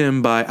tricked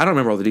him by, I don't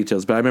remember all the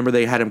details, but I remember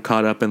they had him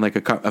caught up in like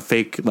a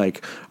fake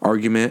like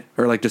argument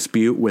or like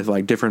dispute with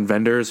like different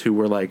vendors who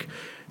were like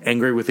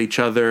angry with each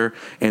other,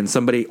 and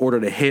somebody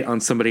ordered a hit on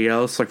somebody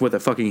else like with a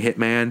fucking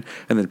hitman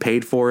and then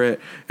paid for it,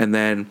 and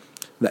then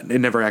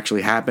it never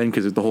actually happened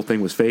because the whole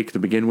thing was fake to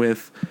begin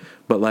with.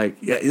 But like,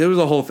 yeah, it was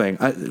a whole thing.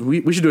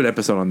 We should do an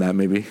episode on that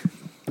maybe.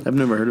 I've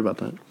never heard about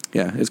that.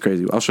 Yeah, it's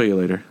crazy. I'll show you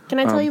later. Can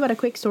I tell you about a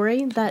quick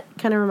story that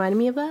kind of reminded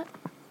me of that?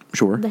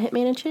 Sure. The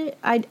Hitman and shit.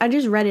 I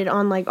just read it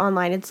on like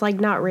online. It's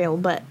like not real,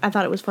 but I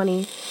thought it was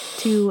funny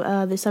to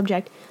the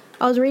subject.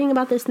 I was reading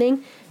about this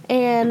thing,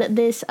 and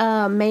this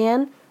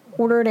man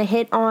ordered a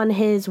hit on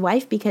his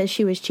wife because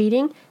she was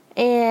cheating,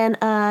 and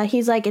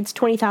he's like, it's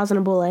 20,000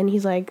 a bullet, and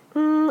he's like,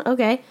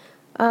 okay,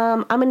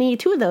 I'm gonna need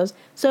 2 of those.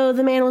 So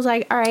the man was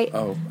like, all right.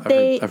 Oh,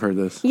 I've heard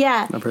this.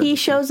 Yeah, heard he this,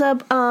 shows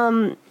up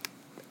on,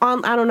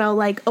 I don't know,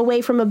 like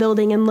away from a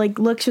building and like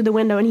looks through the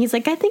window, and he's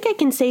like, I think I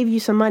can save you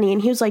some money.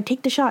 And he was like,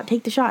 take the shot.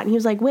 And he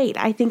was like, wait,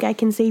 I think I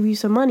can save you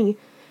some money.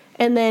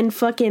 And then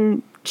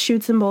fucking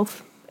shoots them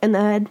both in the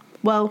head.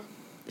 Well,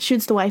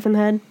 shoots the wife in the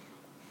head.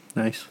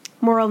 Nice.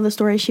 Moral of the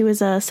story, she was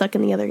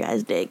sucking the other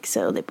guy's dick,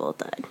 so they both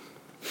died.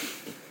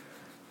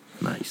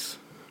 Nice.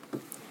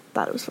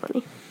 Thought it was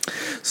funny.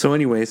 So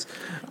anyways,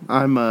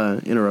 I'm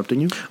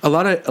interrupting you. a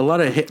lot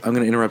of hit. I'm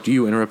going to interrupt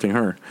you, interrupting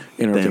her,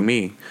 interrupting Damn.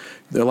 me.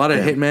 A lot of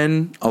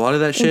hitmen, a lot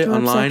of that shit Interrupt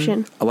online,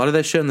 section. a lot of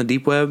that shit on the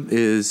deep web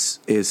is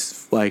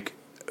like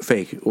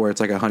fake, where it's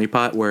like a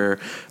honeypot, where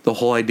the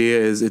whole idea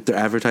is they're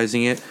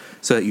advertising it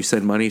so that you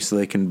send money so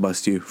they can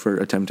bust you for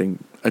attempted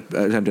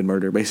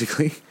murder,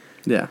 basically.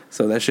 Yeah.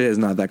 So that shit is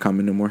not that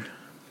common no more.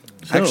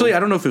 So- Actually, I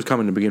don't know if it was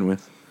common to begin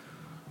with.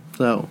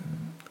 So,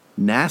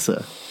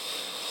 NASA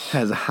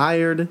has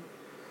hired,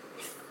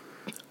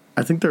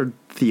 I think they're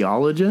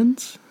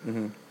theologians?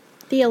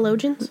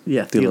 Theologians?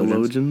 Yeah,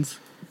 theologians.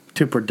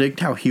 To predict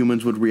how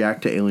humans would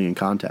react to alien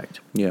contact.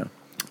 Yeah,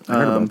 I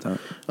heard about that.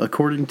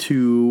 According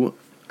to,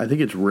 I think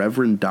it's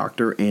Reverend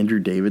Dr. Andrew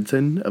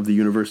Davidson of the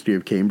University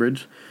of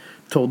Cambridge,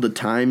 told the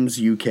Times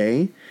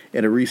UK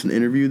at a recent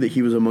interview that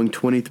he was among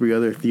 23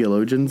 other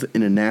theologians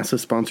in a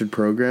NASA-sponsored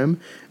program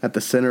at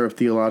the Center of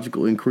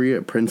Theological Inquiry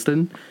at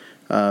Princeton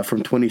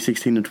from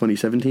 2016 to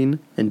 2017.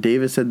 And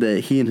Davis said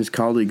that he and his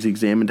colleagues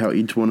examined how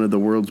each one of the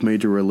world's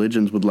major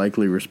religions would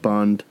likely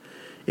respond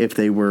if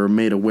they were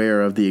made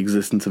aware of the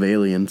existence of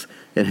aliens,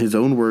 and his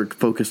own work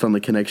focused on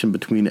the connection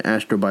between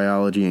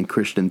astrobiology and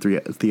Christian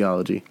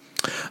theology.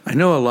 I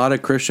know a lot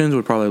of Christians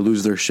would probably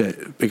lose their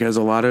shit because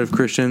a lot of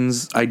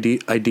Christians'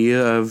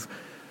 idea of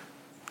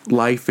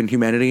life and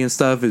humanity and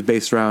stuff is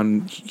based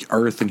around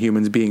Earth and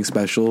humans being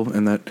special,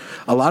 and that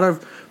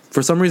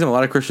for some reason, a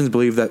lot of Christians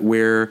believe that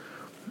we're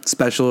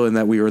special and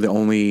that we are the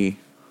only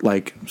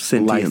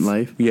Sentient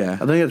life. Yeah, I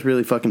think that's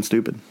really fucking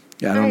stupid.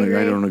 yeah. I agree.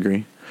 I don't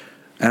agree.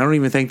 I don't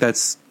even think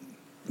that's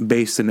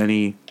based in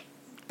any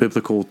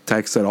biblical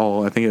text at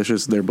all. I think it's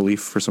just their belief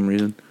for some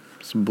reason.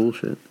 Some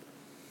bullshit.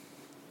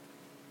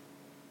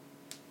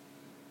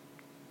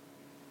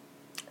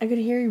 I could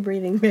hear you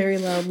breathing very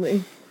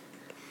loudly.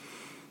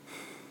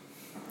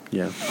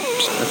 Yeah.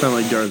 I sound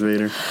like Darth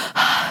Vader.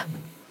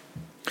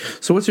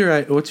 So what's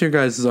your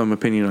guys'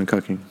 opinion on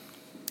cucking?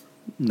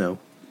 No.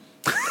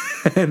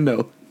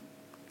 No.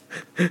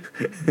 Do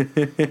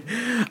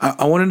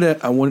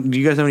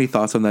you guys have any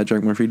thoughts on that,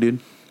 Jack Murphy, dude?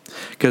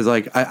 Because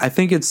I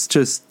think it's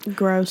just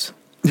Gross.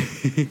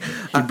 He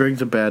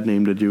brings a bad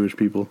name to Jewish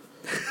people.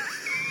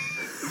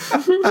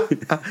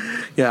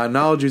 yeah,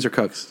 knowledge are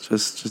cucks.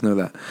 Just know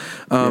that.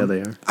 Yeah,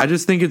 they are. I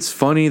just think it's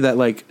funny that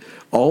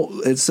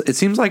it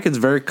seems like it's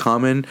very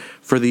common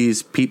for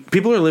these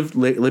people are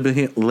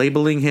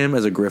labeling him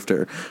as a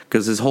grifter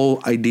because his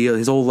whole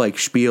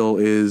spiel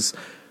is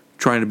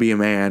trying to be a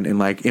man and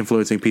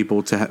influencing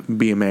people to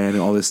be a man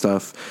and all this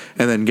stuff,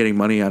 and then getting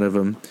money out of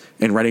him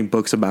and writing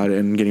books about it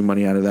and getting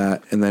money out of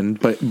that, and then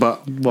but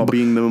While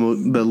being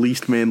the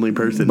least manly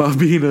person. but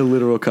being a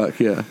literal cuck,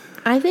 yeah.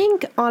 I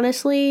think,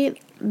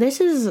 honestly, this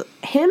is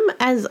him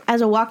as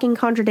a walking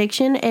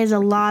contradiction is a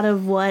lot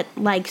of what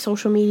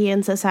social media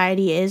and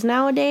society is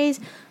nowadays.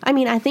 I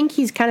mean, I think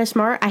he's kind of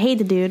smart. I hate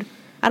the dude.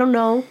 I don't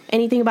know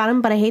anything about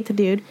him, but I hate the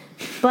dude.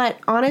 But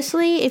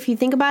honestly, if you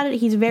think about it,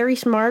 he's very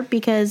smart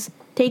because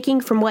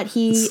taking from what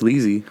he...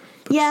 Sleazy.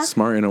 But Yeah.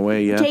 smart in a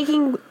way, yeah.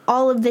 Taking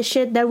all of the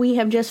shit that we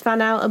have just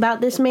found out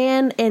about this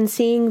man and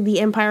seeing the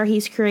empire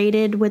he's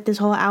created with this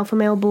whole alpha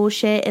male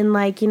bullshit and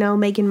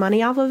making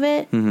money off of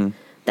it. Mm-hmm.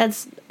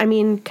 That's,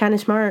 kind of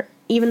smart.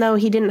 Even though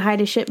he didn't hide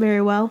his shit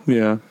very well.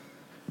 Yeah.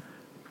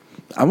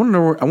 I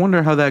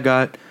wonder how that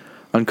got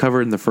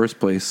uncovered in the first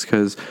place,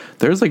 because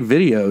there's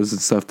videos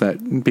and stuff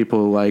that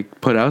people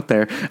put out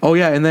there. Oh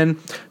yeah, and then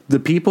the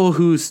people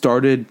who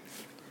started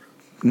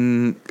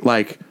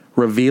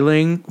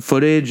revealing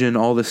footage and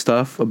all this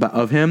stuff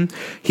of him,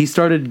 he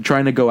started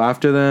trying to go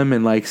after them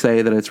and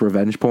say that it's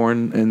revenge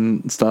porn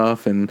and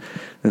stuff, and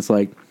it's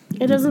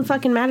it doesn't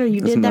fucking matter.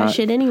 You did that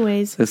shit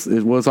anyways.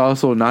 It was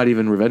also not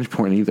even revenge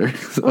porn either.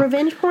 So.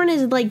 Revenge porn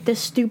is the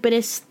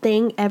stupidest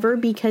thing ever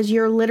because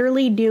you're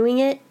literally doing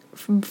it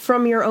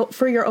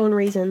for your own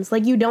reasons.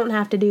 You don't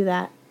have to do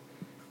that.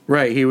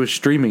 Right, he was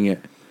streaming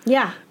it.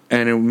 Yeah.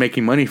 And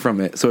making money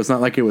from it, so it's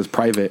not like it was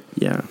private.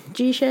 Yeah.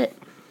 G shit.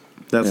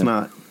 That's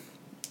not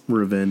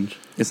revenge.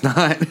 It's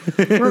not.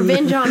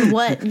 Revenge on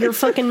what? Your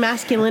fucking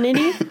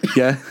masculinity?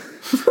 Yeah.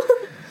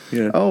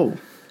 Yeah. Oh,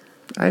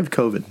 I have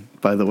COVID,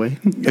 by the way.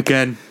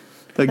 Again.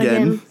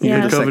 Again, You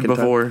yeah. had COVID Second time.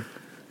 before.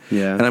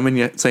 Yeah. And I'm in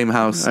the same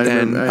house. I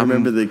and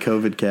remember the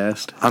COVID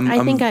cast.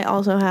 I think I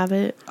also have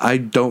it. I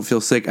don't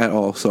feel sick at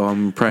all, so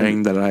I'm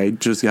praying that I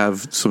just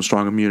have some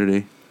strong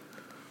immunity.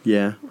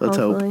 Yeah, let's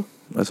Hopefully. hope.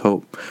 Let's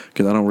hope,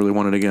 because I don't really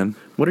want it again.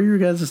 What are your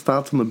guys'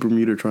 thoughts on the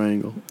Bermuda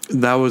Triangle?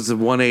 That was a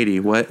 180.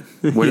 What?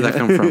 Where did that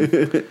come from?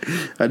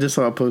 I just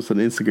saw a post on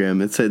Instagram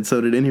that said, so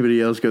did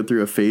anybody else go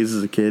through a phase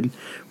as a kid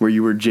where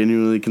you were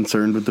genuinely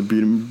concerned with the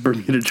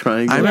Bermuda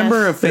Triangle? I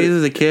remember Yes. a phase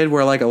as a kid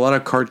where a lot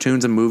of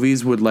cartoons and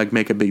movies would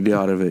make a big deal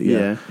out of it.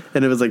 Yeah.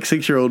 And it was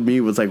 6-year-old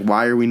me was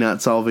why are we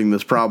not solving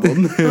this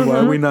problem? Why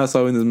are we not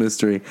solving this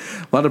mystery?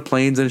 A lot of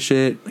planes and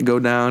shit go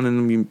down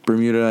in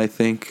Bermuda, I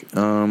think.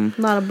 A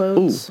lot of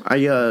Ooh, boats.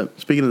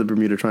 speaking of the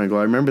Bermuda Triangle,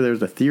 I remember there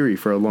was a theory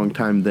for a long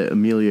time that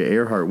Amelia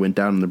Earhart went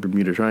down in the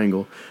Bermuda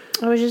Triangle.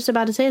 I was just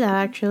about to say that,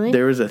 actually.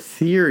 There was a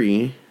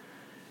theory.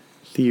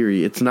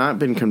 It's not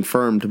been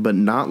confirmed, but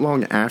not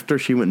long after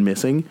she went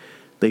missing,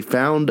 they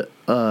found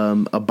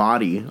a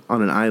body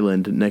on an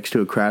island next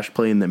to a crash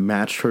plane that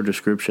matched her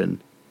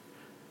description.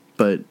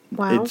 but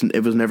Wow.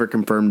 it was never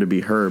confirmed to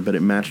be her, but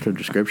it matched her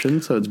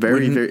description, so it's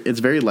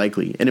very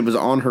likely, and it was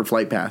on her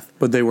flight path.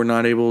 But they were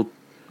not able.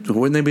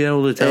 Wouldn't they be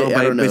able to tell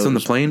I don't know. based on the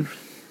plane?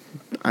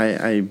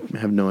 I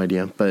have no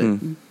idea, but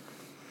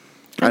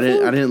I I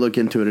didn't look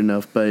into it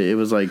enough, but it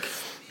was like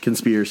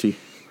conspiracy.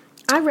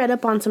 I read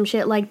up on some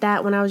shit like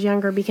that when I was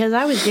younger because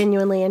I was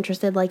genuinely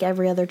interested, like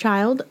every other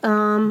child. This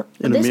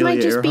Amelia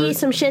might just be Earhart?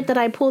 some shit that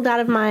I pulled out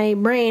of my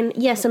brain.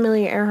 Yes,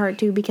 Amelia Earhart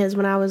too, because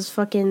when I was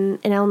fucking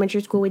in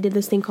elementary school, we did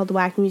this thing called the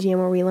Wax Museum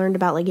where we learned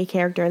about like a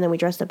character and then we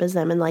dressed up as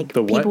them and like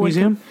The what people would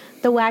museum?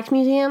 the Wax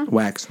Museum.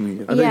 Wax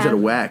Museum. I thought you Yeah. said a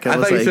whack. I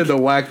was thought you like, said the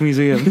Whack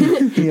Museum.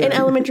 In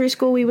elementary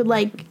school, we would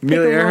like pick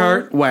Amelia a role.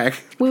 Earhart,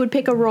 whack. We would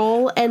pick a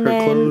role and Her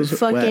then clothes,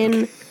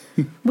 fucking. whack.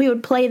 We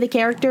would play the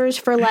characters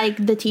for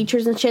like the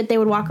teachers and shit. They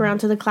would walk around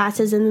to the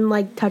classes and then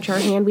like touch our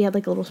hand. We had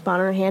like a little spot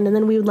on our hand, and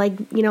then we would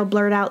like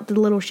blurt out the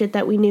little shit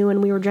that we knew,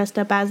 and we were dressed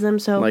up as them.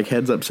 So like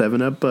Heads Up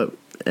 7-Up, but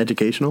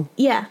educational.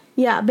 yeah.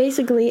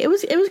 Basically, it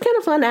was kind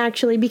of fun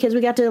actually because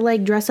we got to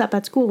like dress up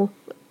at school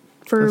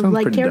for That sounds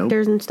like pretty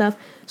characters and stuff.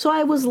 So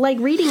I was like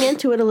reading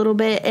into it a little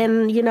bit,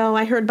 and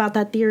I heard about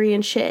that theory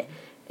and shit.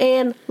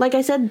 And like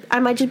I said,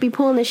 I might just be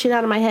pulling this shit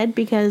out of my head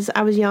because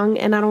I was young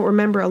and I don't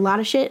remember a lot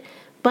of shit.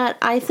 But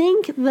I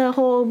think the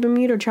whole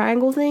Bermuda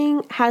Triangle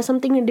thing has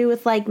something to do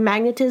with like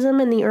magnetism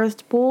in the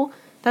Earth's pull.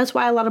 That's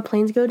why a lot of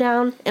planes go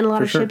down and a lot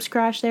For of sure. ships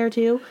crash there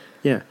too.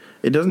 Yeah,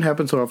 it doesn't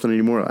happen so often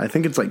anymore. I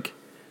think it's like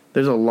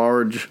there's a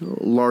large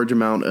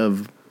amount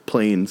of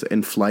planes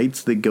and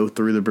flights that go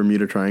through the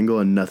Bermuda Triangle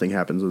and nothing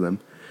happens with them.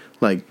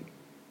 Like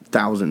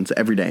thousands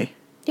every day,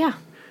 Yeah.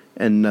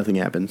 and nothing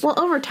happens. Well,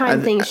 over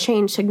time, things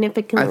change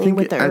significantly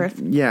with the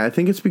Earth. I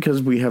think it's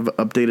because we have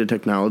updated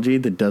technology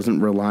that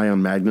doesn't rely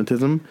on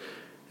magnetism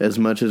as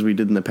much as we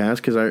did in the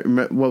past. Because I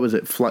remember, what was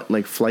it,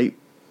 flight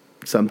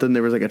something?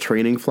 There was like a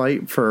training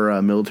flight for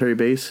a military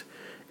base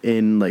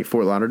in like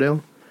Fort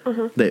Lauderdale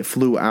that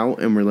flew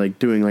out and were like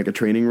doing like a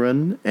training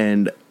run,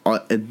 and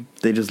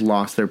they just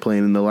lost their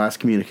plane. And the last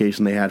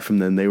communication they had from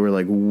them, they were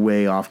like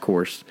way off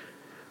course.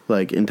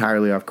 Like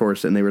entirely off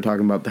course, and they were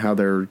talking about how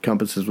their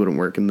compasses wouldn't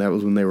work, and that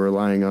was when they were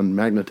relying on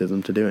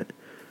magnetism to do it.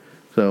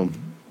 So,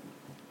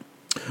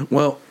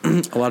 Well,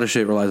 a lot of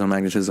shit relies on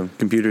magnetism.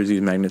 Computers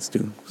use magnets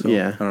too. So,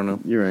 yeah, I don't know.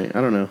 You're right.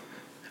 I don't know.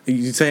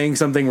 You saying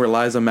something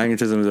relies on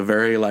magnetism is a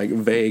very like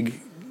vague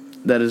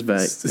That is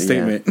bad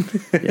statement.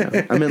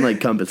 Yeah, I meant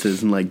like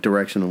compasses and like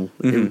directional,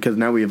 because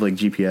now we have like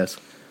GPS.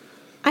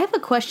 I have a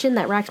question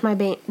that racks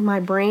my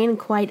brain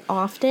quite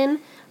often.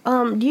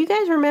 Do you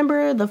guys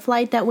remember the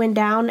flight that went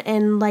down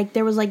and like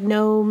there was like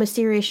no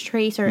mysterious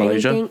trace or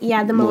Malaysia? anything?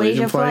 Yeah, the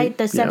Malaysian Malaysia flight,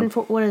 the flight?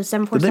 Yeah.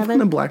 747. Did they find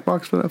the black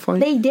box for that flight?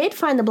 They did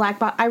find the black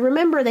box. I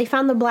remember they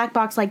found the black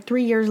box like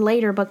 3 years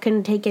later, but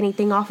couldn't take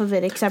anything off of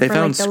it except They for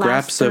found like the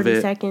last scraps 30 of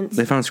it. seconds.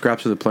 They found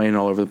scraps of the plane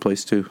all over the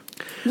place too.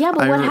 Yeah,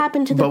 but what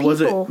happened to the people? Was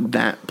it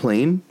that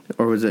plane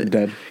or was it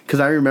Dead? Because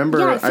I remember,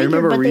 Yeah, I figured,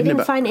 remember but they reading didn't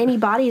about. find any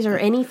bodies or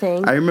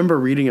anything. I remember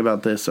reading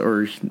about this,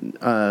 or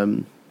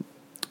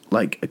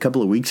like a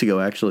couple of weeks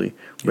ago, actually,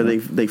 where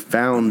they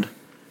found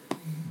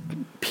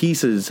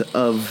pieces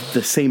of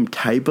the same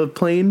type of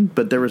plane,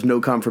 but there was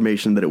no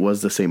confirmation that it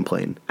was the same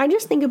plane. I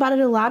just think about it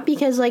a lot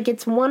because like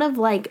it's one of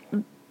like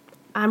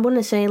I'm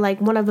gonna say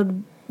like one of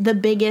the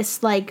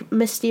biggest like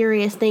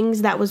mysterious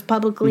things that was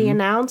publicly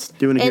announced,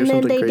 Do you wanna hear and then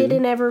something they crazy?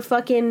 didn't ever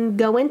fucking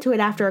go into it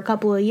after a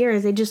couple of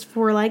years. They just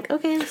were like,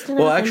 okay, this didn't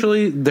Well, happen.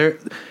 actually,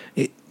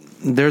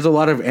 there's a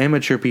lot of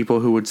amateur people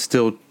who would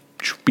still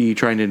be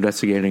trying to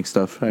investigating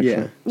stuff.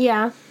 Actually.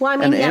 Yeah. Well, I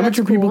mean, And yeah, amateur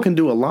that's cool. people can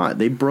do a lot.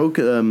 They broke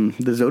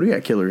the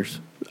Zodiac Killer's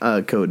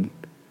code,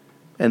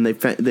 and they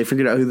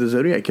figured out who the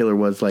Zodiac Killer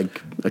was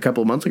like a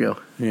couple of months ago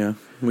Yeah,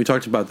 we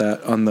talked about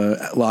that on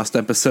the Lost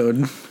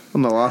episode.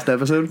 on the Lost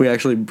episode. We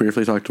actually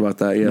briefly talked about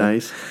that. Yeah,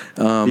 Nice.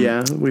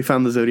 Yeah, we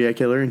found the Zodiac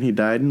Killer, and he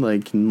died in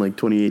like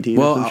 2018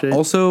 or some Well, shit.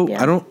 also,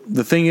 Yeah. I don't.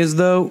 The thing is,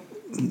 though,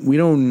 we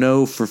don't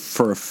know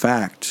for a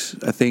fact.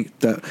 I think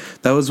that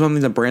was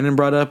something that Brandon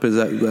brought up. Is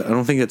that I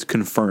don't think it's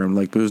confirmed.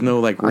 Like there was no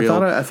like real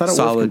I thought it was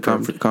solid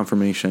confirmed.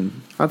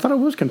 confirmation. I thought it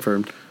was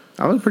confirmed.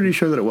 I was pretty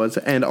sure that it was.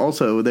 And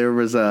also, there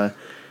was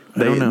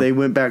don't know. they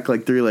went back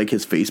like through like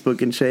his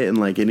Facebook and shit, and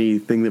like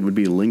anything that would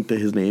be linked to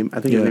his name. I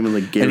think his name was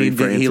like Gary and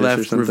Francis he or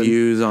left something.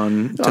 reviews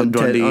on Ted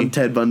Bundy on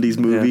Ted Bundy's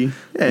movie,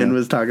 and Yeah.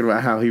 was talking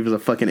about how he was a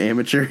fucking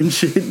amateur and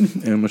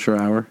shit. Amateur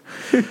hour.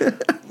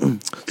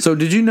 So,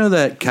 did you know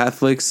that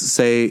Catholics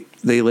say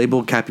they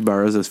label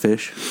capybaras as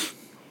fish?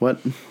 What?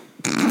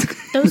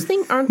 Those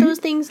things aren't those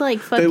things like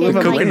fucking live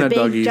on like coconut big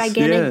doggies.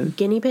 gigantic Yeah.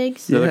 guinea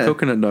pigs? Yeah, Yeah. they're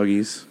coconut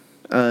doggies.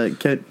 These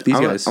These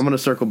guys. I'm gonna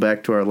circle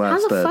back to our How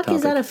last the fuck topic.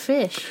 is that a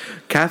fish?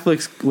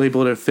 Catholics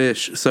label it a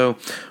fish. So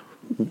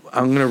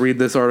I'm going to read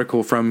this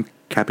article from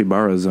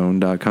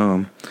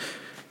capybarazone.com.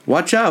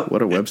 Watch out.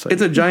 What a website.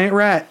 It's a giant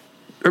rat.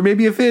 Or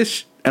maybe a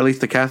fish. At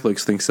least the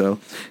Catholics think so.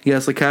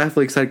 Yes, the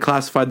Catholics had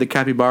classified the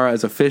capybara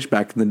as a fish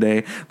back in the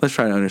day. Let's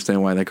try to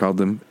understand why they called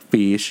them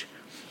fish.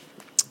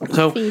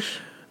 So Fish.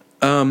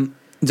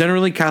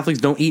 Generally, Catholics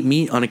don't eat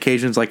meat on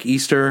occasions like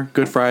Easter,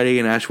 Good Friday,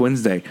 and Ash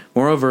Wednesday.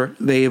 Moreover,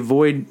 they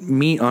avoid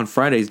meat on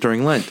Fridays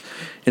during Lent.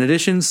 In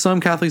addition,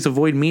 some Catholics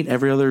avoid meat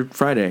every other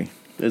Friday.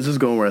 This is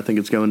going where I think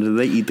it's going. Do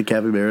they eat the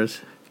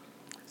capybaras?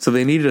 So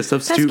they needed a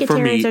substitute for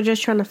Pescatarians meat. are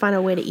just trying to find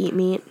a way to eat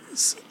meat.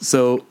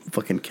 So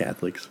Fucking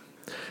Catholics.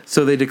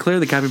 So they declare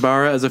the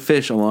capybara as a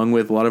fish along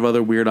with a lot of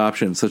other weird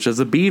options, such as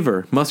a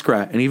beaver,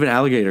 muskrat, and even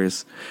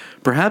alligators.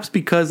 Perhaps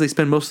because they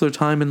spend most of their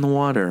time in the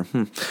water.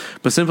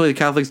 But simply, the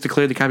Catholics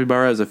declared the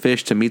capybara as a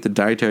fish to meet the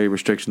dietary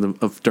restrictions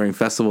of during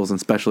festivals and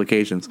special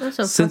occasions. That's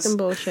some fucking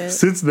bullshit.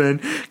 Since then,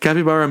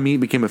 capybara meat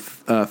became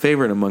a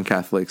favorite among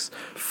Catholics.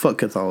 Fuck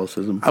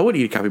Catholicism. I would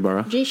eat a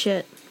capybara. G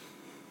shit.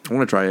 I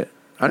want to try it.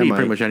 I'd I eat might.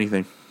 pretty much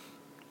anything.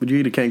 Would you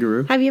eat a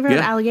kangaroo? Have you ever had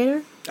Yeah.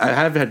 alligator? I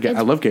have had.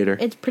 I love gator.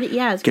 It's pretty.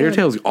 Yeah, it's Gator good.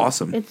 tail is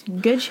awesome. It's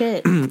good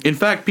shit. In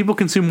fact, people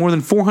consume more than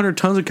 400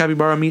 tons of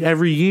capybara meat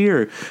every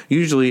year.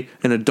 Usually,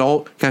 an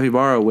adult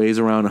capybara weighs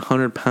around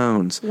 100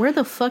 pounds. Where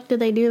the fuck did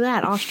they do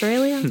that?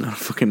 Australia? I don't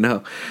fucking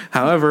know.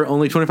 However,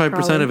 only 25%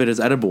 Probably. of it is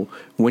edible.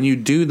 When you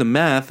do the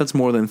math, that's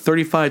more than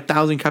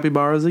 35,000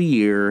 capybaras a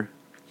year.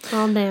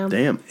 Oh, damn.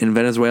 Damn. In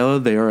Venezuela,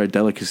 they are a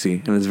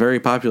delicacy, and it's very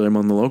popular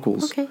among the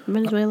locals. Okay,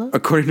 Venezuela.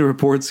 According to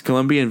reports,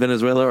 Colombia and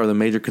Venezuela are the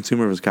major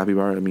consumers of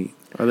capybara meat.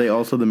 Are they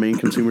also the main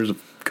consumers of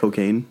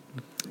cocaine?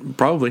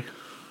 Probably.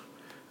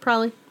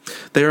 Probably.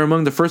 They are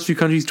among the first few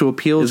countries to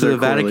appeal Is to there the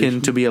Vatican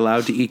correlation? to be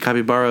allowed to eat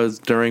capybaras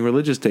during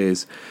religious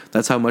days.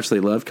 That's how much they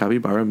love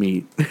capybara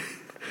meat.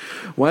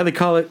 Why the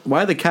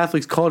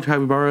Catholics call it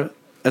capybara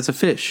as a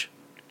fish?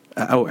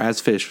 As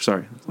fish,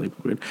 sorry.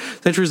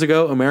 Centuries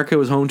ago, America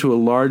was home to a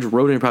large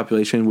rodent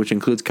population, which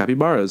includes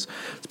capybaras,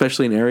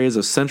 especially in areas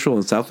of Central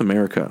and South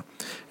America.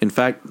 In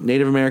fact,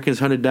 Native Americans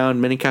hunted down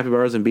many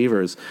capybaras and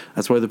beavers.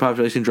 That's why the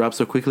population dropped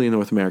so quickly in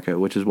North America,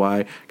 which is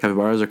why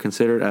capybaras are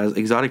considered as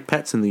exotic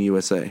pets in the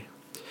USA.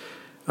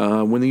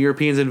 When the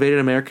Europeans invaded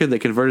America, they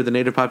converted the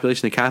native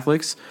population to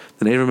Catholics.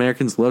 The Native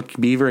Americans loved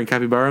beaver and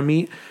capybara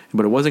meat,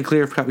 but it wasn't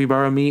clear if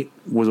capybara meat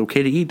was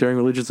okay to eat during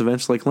religious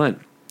events like Lent.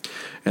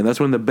 And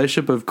that's when the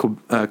Bishop of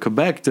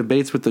Quebec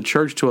debates with the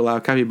church to allow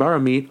capybara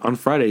meat on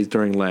Fridays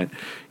during Lent,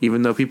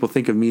 even though people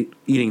think of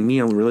eating meat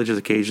on religious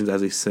occasions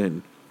as a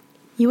sin.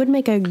 You would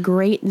make a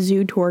great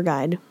zoo tour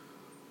guide.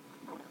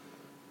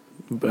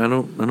 But I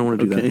don't want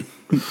to do Okay.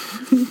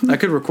 that. I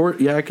could record.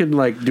 Yeah, I could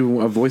like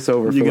do a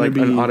voiceover You're for like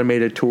gonna an be-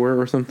 automated tour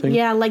or something.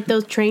 Yeah, like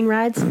those train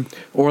rides.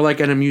 Or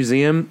like at a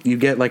museum, you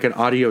get like an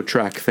audio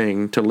track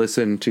thing to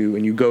listen to,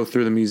 and you go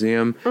through the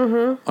museum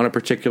on a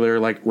particular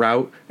like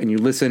route, and you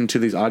listen to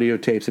these audio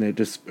tapes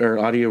and or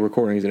audio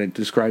recordings, and it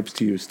describes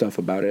to you stuff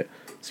about it.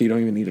 So you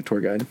don't even need a tour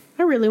guide.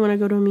 I really want to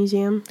go to a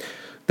museum.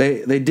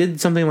 They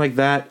did something like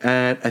that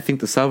at I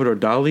think the Salvador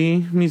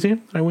Dali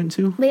Museum that I went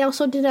to. They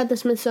also did at the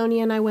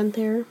Smithsonian. I went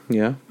there.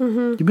 Yeah,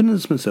 You've been to the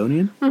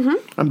Smithsonian?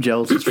 Mm-hmm. I'm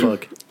jealous as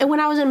fuck. And when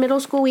I was in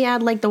middle school, we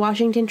had like the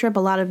Washington trip. A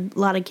lot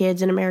of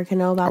kids in America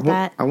know about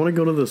that. I want to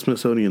go to the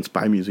Smithsonian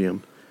Spy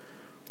Museum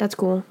That's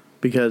cool.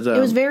 because It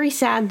was very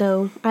sad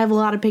though. I have a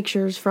lot of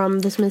pictures from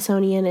the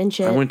Smithsonian and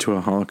shit. I went to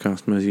a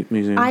Holocaust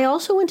museum. I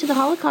also went to the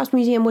Holocaust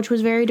Museum, which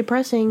was very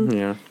depressing.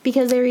 Yeah.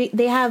 Because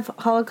they have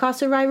Holocaust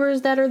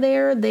survivors that are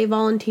there. They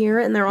volunteer,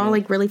 and they're all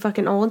like really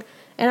fucking old.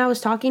 And I was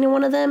talking to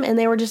one of them, and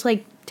they were just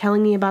like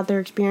telling me about their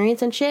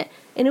experience and shit.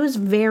 And it was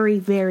very,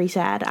 very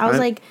sad. I was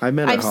like, I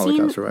met a I've Holocaust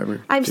seen,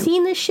 survivor, I've too.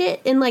 seen this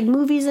shit in like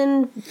movies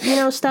and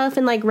stuff,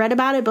 and like read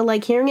about it, but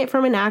like hearing it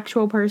from an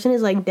actual person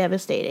is like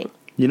devastating.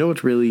 You know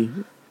what's really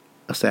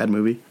a sad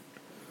movie?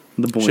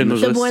 The Boy in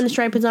Schindler's the The List. Boy in the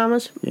Striped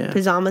Pajamas. Yeah.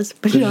 Pajamas.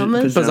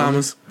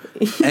 Pajamas.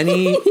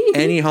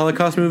 Any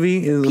Holocaust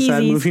movie is a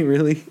sad Peasies. movie,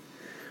 really.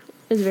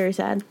 It was very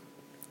sad.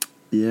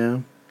 Yeah.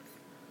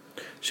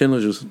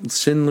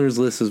 Schindler's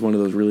List is one of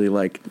those really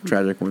like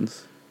tragic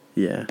ones.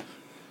 Yeah.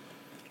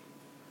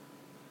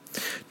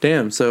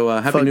 Damn. So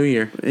Happy Fuck- New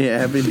Year. Yeah,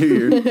 Happy New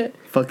Year.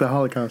 Fuck the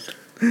Holocaust.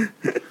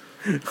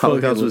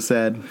 Holocaust was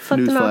sad. Fuck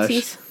the Newsflash.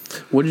 Nazis.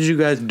 What did you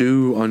guys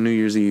do on New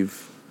Year's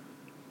Eve?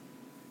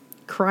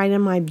 Cried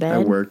in my bed. I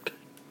worked.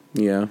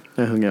 Yeah,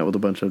 I hung out with a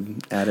bunch of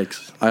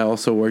addicts. I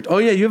also worked. Oh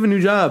yeah, you have a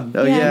new job.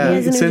 Oh Yeah, yeah. he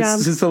has a new since job.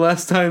 since the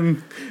last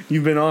time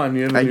you've been on,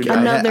 you have a new job.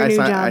 Another new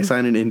job. I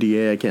signed an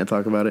NDA. I can't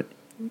talk about it.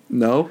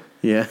 No,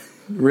 Yeah.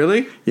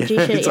 really? Yeah. G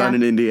shit, It's on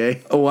yeah. an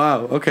NDA. Oh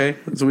wow. Okay,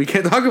 so we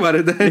can't talk about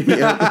it then.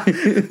 Yeah.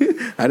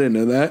 I didn't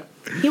know that.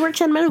 He works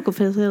at a medical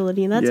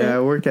facility. That's Yeah, I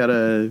it. work at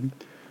a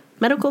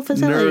Medical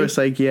facility.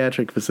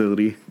 neuropsychiatric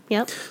facility.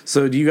 Yep.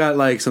 So do you got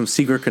like some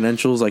secret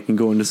credentials, like you can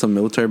go into some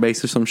military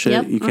base or some shit?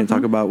 Yep, You can't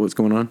talk about what's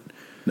going on.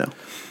 No.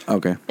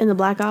 Okay. In the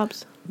Black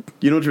Ops.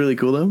 You know what's really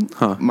cool though?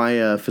 Huh.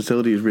 My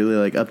facility is really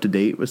like up to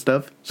date with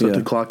stuff. So Yeah.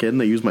 to clock in,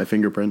 they use my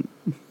fingerprint,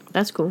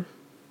 That's cool.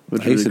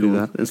 which I used is really to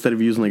do cool. that. Instead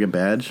of using like a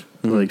badge,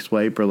 to like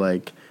swipe or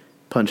like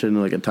punch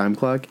in like a time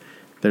clock,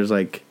 there's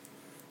like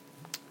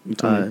You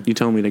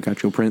tell me they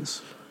got your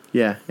prints.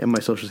 yeah, and my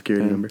social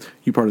security number.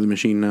 You part of the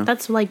machine now.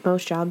 That's like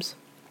most jobs.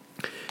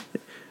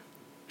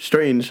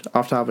 Strange,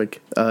 off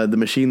topic. The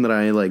machine that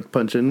I like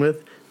punch in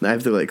with I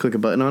have to like click a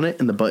button on it,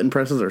 and the button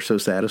presses are so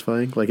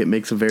satisfying. Like it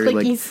makes a very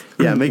Clickies.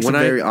 it makes When a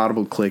I- very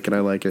audible click, and I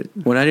like it.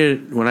 When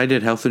I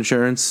did health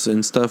insurance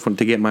and stuff,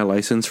 to get my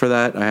license for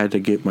that, I had to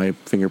get my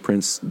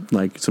fingerprints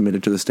like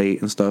submitted to the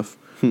state and stuff.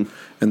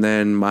 And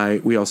then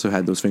we also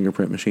had those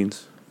fingerprint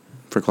machines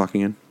for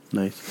clocking in.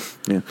 Nice.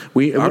 Yeah,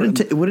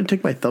 It wouldn't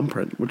take my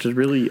thumbprint, which is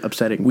really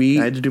upsetting.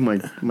 I had to do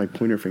my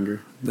pointer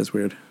finger, that's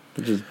weird.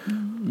 which is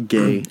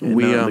gay. And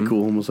We, not in the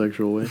cool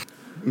homosexual way.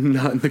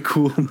 Not in the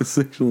cool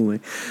homosexual way.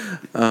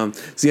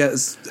 So yeah,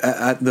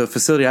 at the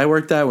facility I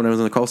worked at when I was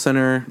in the call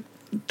center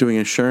doing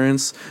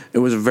insurance, it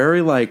was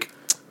very like,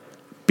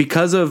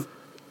 because of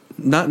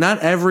not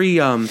every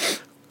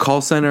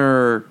call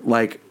center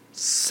like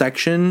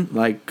section,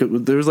 like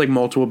there was like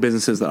multiple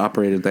businesses that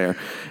operated there,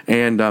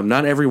 and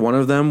not every one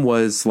of them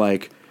was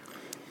like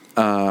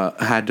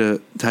had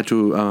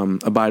to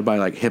abide by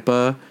like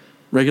HIPAA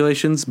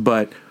regulations,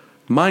 but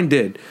mine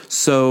did.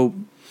 So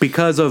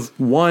because of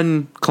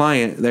one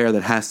client there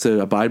that has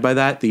to abide by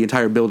that, the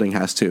entire building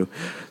has to.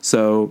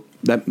 So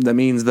that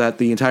means that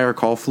the entire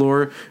call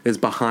floor is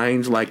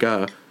behind like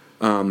a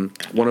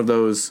one of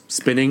those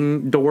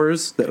spinning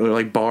doors that are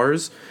like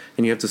bars,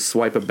 and you have to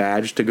swipe a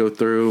badge to go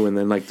through, and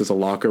then like there's a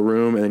locker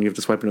room, and then you have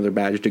to swipe another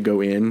badge to go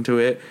into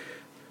it.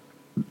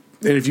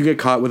 And if you get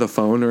caught with a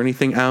phone or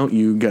anything out,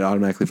 you get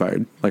automatically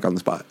fired, like on the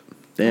spot.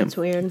 Damn. That's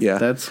weird. Yeah,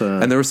 That's,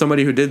 and there was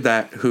somebody who did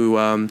that, who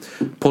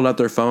pulled out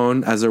their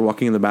phone as they're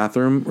walking in the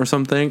bathroom or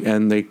something,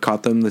 and they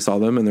caught them. They saw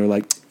them, and they're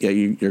like, "Yeah,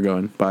 you're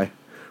going. Bye."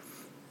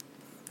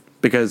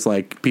 Because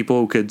like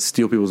people could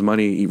steal people's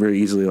money very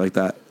easily like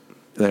that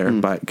there,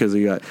 because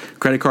you got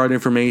credit card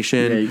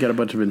information, Yeah, you got a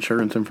bunch of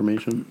insurance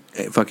information.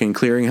 fucking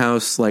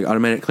clearinghouse, like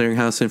automatic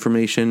clearinghouse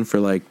information for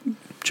like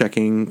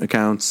checking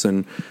accounts,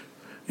 and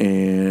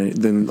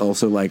then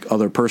also like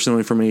other personal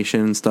information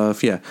and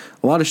stuff. Yeah,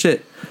 a lot of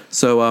shit.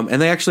 So and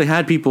they actually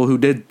had people who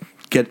did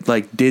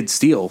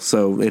steal,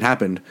 so it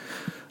happened.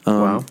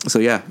 Wow. So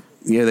yeah,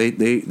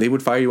 they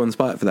would fire you on the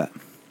spot for that.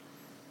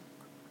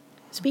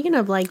 Speaking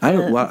of like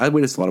I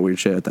witnessed a lot of weird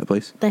shit at that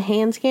place. the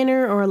hand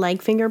scanner or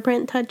like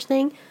fingerprint touch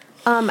thing,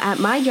 at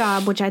my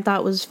job, which I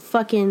thought was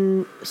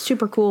fucking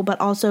super cool, but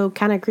also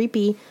kind of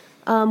creepy.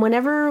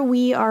 Whenever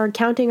we are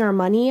counting our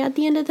money at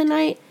the end of the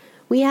night,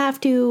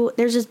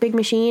 there's this big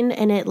machine,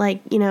 and it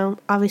like,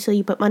 obviously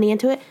you put money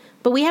into it,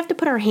 but we have to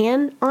put our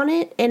hand on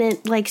it, and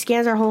it like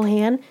scans our whole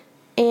hand,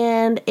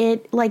 and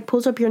it like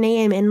pulls up your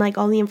name and like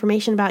all the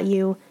information about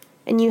you,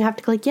 and you have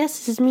to click, yes,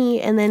 this is me,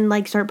 and then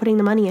like start putting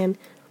the money in,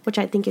 which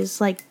I think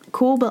is like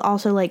cool, but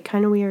also like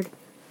kind of weird.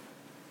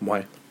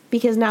 Why?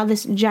 Because now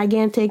this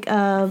gigantic,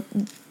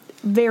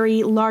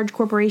 very large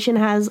corporation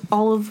has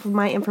all of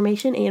my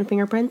information and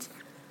fingerprints.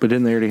 But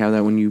didn't they already have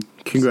that when you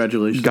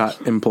Congratulations. got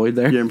employed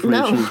there? Your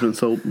information No. has been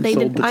sold. They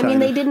sold did. to I mean, China.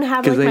 they didn't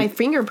have 'Cause like they- my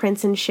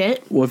fingerprints and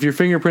shit. Well, if your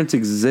fingerprints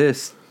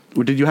exist,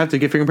 did you have to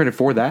get fingerprinted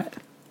for that?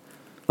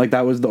 Like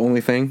that was the only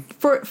thing?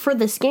 For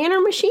the scanner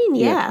machine,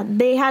 yeah.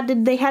 They had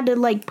to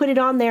like put it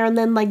on there and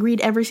then like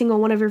read every single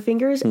one of your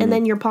fingers and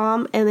then your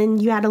palm, and then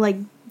you had to like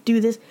do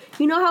this.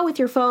 You know how with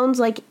your phones,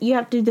 like you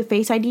have to do the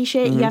Face ID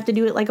shit. You have to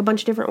do it like a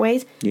bunch of different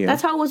ways. Yeah.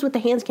 That's how it was with the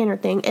hand scanner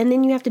thing, and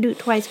then you have to do it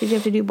twice because you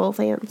have to do both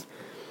hands.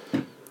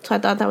 So I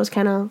thought that was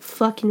kind of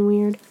fucking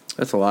weird.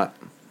 That's a lot.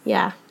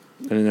 Yeah,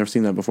 I'd never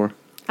seen that before.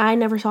 I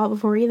never saw it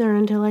before either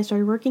until I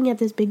started working at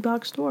this big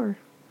box store,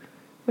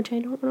 which I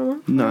don't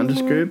know.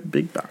 Nondescript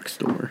big box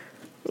store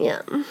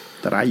Yeah,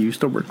 that I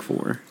used to work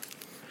for.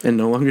 And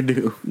no longer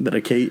do.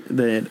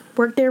 That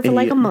worked there for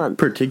like a month.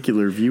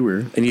 particular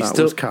viewer And you thought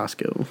still- was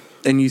Costco.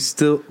 And you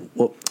still,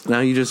 well,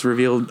 now you just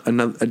revealed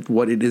another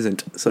what it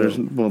isn't. So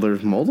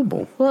There's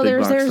multiple. Well, big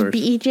there's box stores.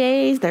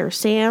 BJ's, there's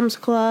Sam's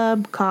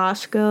Club,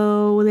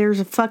 Costco.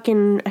 There's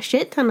a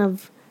shit ton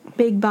of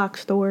big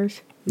box stores.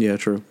 yeah,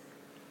 true.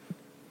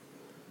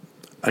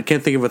 I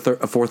can't think of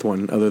a fourth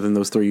one other than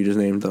those three you just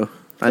named, though.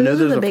 I know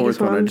Those are there's the a fourth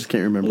biggest one. I ones. just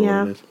can't remember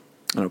Yeah. what it is.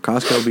 I know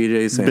Costco,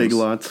 BJ's, Sam's. Big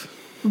Lots.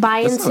 Buy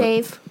and That's not-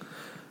 Save.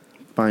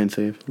 Buy and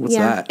Save. What's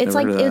yeah, that? it's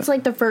Never heard of it's that.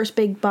 like the first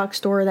big box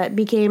store that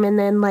became, and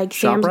then like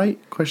Sam's ShopRite?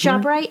 Question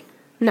mark? ShopRite?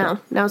 No,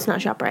 it's not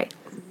ShopRite.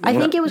 I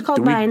What? think it was called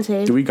Do we- Buy and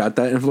Save. Do we got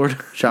that in Florida?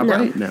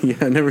 ShopRite? No. Yeah,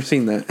 I've never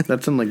seen that.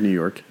 That's in like New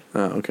York.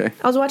 Oh, okay.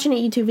 I was watching a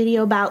YouTube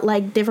video about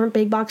like different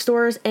big box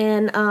stores,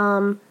 and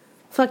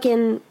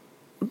fucking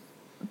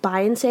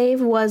Buy and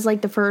Save was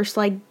like the first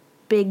like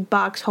big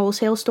box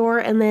wholesale store,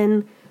 and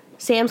then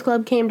Sam's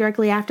Club came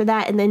directly after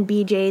that, and then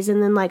BJ's,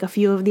 and then like a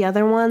few of the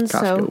other ones.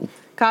 So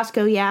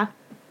Costco, yeah.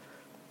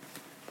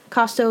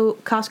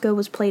 Costco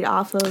was played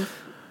off of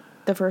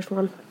the first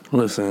one.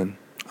 Listen,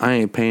 I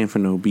ain't paying for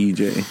no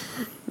BJ.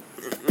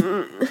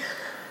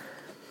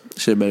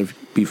 Shit better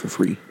be for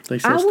free. They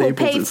sell I will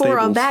staples pay at for a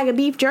Staples. bag of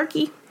beef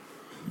jerky.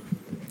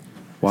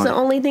 Why? It's the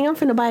only thing I'm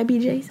finna buy at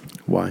BJ's.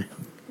 Why?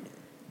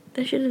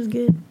 That shit is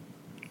good.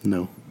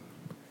 No.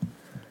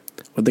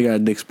 What they got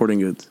at Dick's Sporting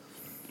Goods?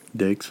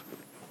 Dick's.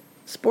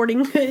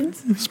 Sporting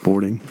goods.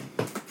 Sporting.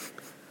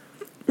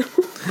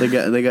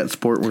 They got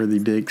sport worthy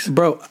dicks.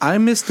 Bro, I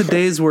miss the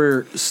days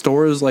where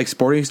stores like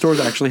sporting stores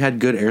actually had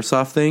good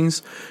airsoft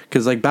things.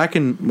 Because like back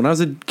in when I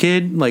was a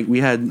kid, like we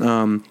had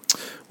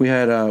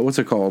what's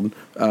it called?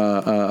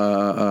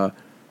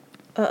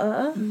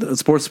 The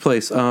sports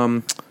place.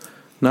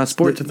 Not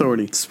Sports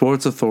Authority.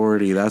 Sports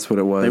Authority. That's what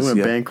it was. They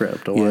went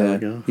bankrupt a while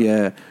ago.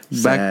 Yeah.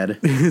 Sad.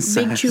 Big chew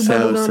So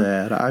bubblegum.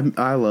 sad.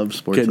 I love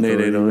Sports Getting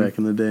Authority 8-8 back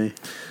in the day.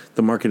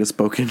 The market has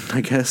spoken,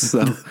 I guess.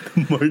 So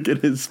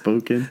Market has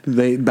spoken.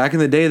 they back in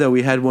the day though,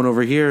 we had one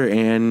over here,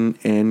 and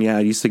yeah,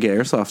 I used to get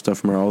airsoft stuff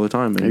from her all the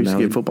time. And I used to now-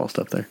 get football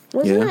stuff there.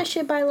 Wasn't Yeah. that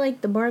shit by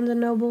like the Barnes and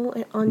Noble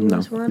on No.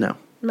 US One? No.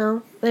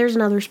 No. There's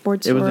another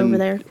sports It was store over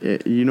there.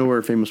 You know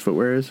where Famous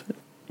Footwear is?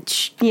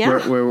 Yeah.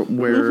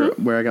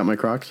 Where I got my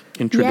Crocs?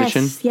 in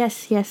tradition.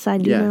 Yes, I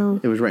do Yeah, know.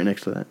 it was right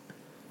next to that.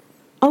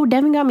 Oh,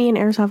 Devin got me an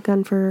airsoft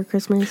gun for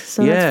Christmas,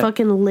 so Yeah. that's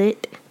fucking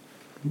lit.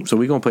 So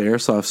we gonna play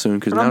airsoft soon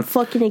because I'm now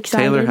fucking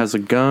excited. Taylor has a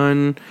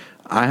gun.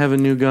 I have a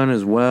new gun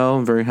as well.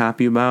 I'm very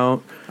happy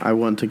about. I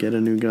want to get a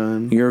new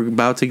gun. You're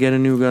about to get a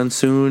new gun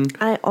soon.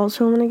 I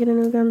also want to get a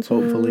new gun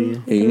soon. Hopefully.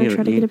 I'm Yeah, you gonna need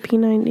try a- to get a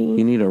P90.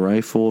 You need a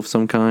rifle of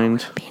some kind.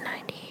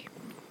 P90.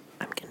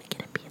 I'm gonna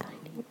get a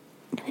P90,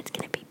 and it's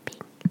gonna be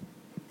pink.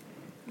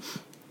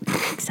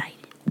 I'm excited.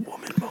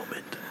 Woman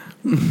moment.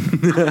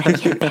 I'm gonna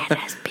be a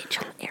badass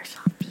bitch on the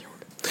airsoft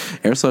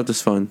field. Airsoft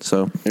is fun.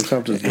 So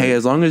Airsoft is hey, good.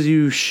 as long as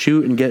you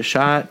shoot and get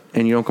shot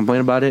and you don't complain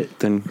about it,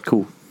 then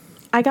cool.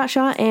 I got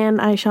shot, and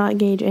I shot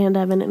Gage and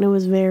Evan, and it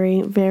was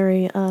very,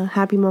 very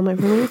happy moment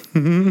for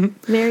me.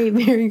 Very,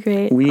 very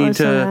great. We I need was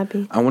to. so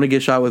happy. I want to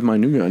get shot with my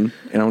new gun,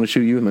 and I want to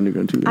shoot you with my new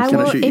gun too. I Can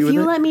I will. shoot If you with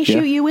you it? let me shoot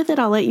Yeah. you with it,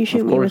 I'll let you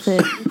shoot me with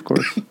it. Of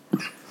course.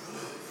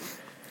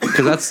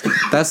 Because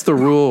that's the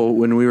rule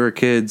when we were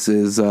kids.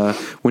 Is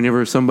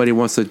whenever somebody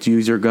wants to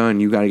use your gun,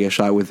 you got to get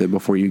shot with it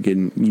before you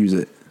can use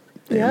it.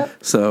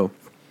 Yep. So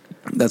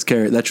that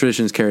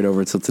tradition is carried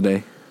over till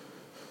today.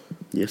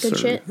 Yes, Good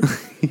sir.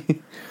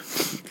 shit.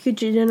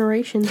 Future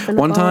generations gonna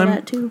One follow time,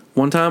 that too.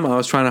 I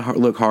was trying to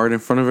look hard in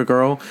front of a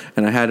girl,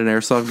 and I had an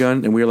airsoft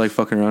gun, and we were like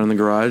fucking around in the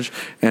garage,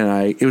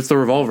 and it was the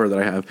revolver that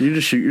I have. You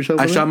just shoot yourself?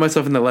 I with shot it?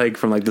 myself in the leg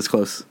from like this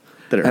close.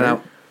 Did it and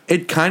hurt?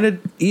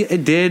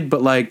 it did,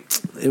 but like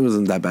it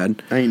wasn't that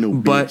bad. I ain't no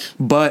bitch.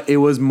 But it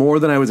was more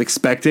than I was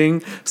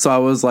expecting, so I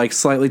was like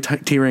slightly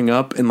tearing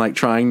up and like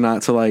trying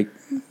not to like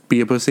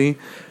be a pussy.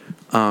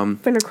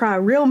 Finna cry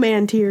real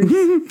man tears.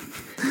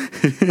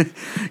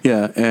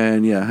 Yeah,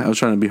 and yeah, I was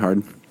trying to be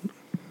hard.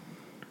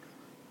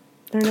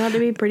 Turned out to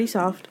be pretty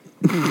soft.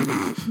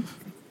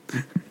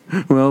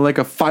 Well, like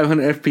a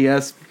 500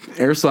 FPS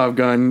airsoft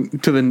gun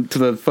to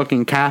the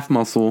fucking calf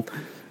muscle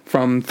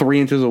from 3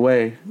 inches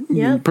away.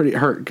 Yep. Pretty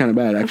hurt, kind of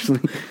bad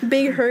actually.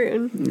 Big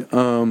hurting.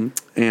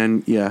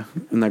 And yeah,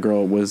 and that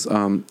girl was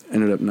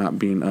ended up not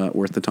being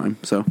worth the time.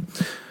 So,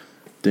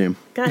 Damn.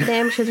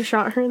 Goddamn, should have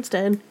shot her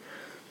instead.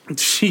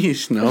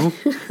 sheesh, no.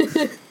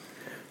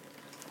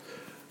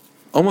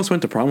 Almost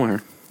went to prom with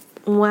her,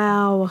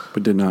 Wow.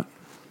 but did not.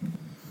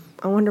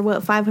 I wonder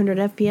what 500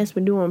 FPS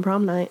would do on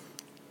prom night.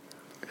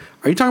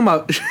 Are you talking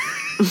about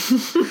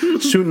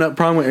shooting up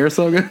prom with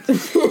airsoft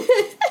guns?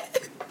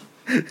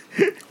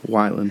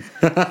 Wyland.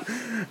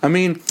 I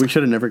mean, We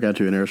should have never got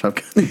to an airsoft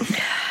gun.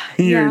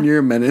 Yeah. you're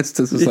a menace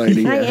to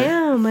society. I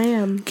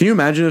am. Can you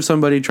imagine if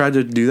somebody tried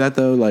to do that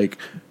though? Like,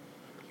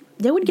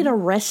 They would get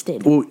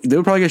arrested. well, they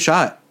would probably get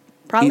shot.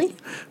 Probably.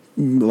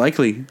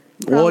 Likely.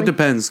 Well, Probably. it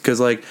depends, because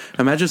like,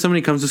 imagine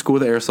somebody comes to school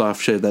with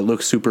airsoft shit that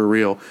looks super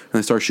real, and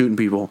they start shooting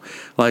people.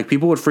 Like,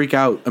 people would freak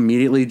out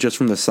immediately just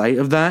from the sight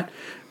of that.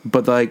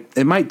 But like,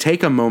 it might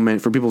take a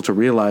moment for people to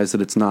realize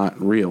that it's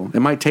not real. It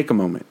might take a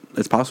moment.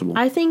 It's possible.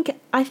 I think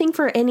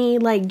for any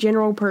like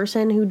general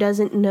person who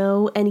doesn't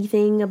know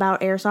anything about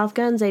airsoft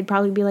guns, they'd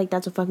probably be like,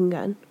 "That's a fucking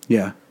gun."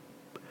 Yeah.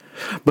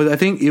 But I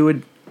think it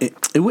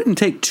wouldn't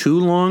take too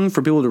long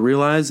for people to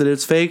realize that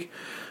it's fake,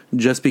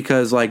 just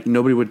because like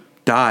nobody would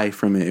die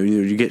from it.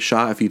 You get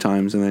shot a few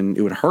times and then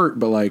it would hurt,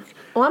 but like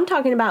Well, I'm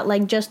talking about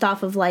like just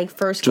off of like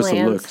first just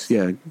glance. the looks.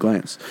 Yeah,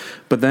 glance.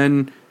 But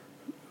then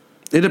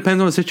it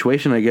depends on the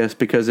situation, I guess,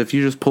 because if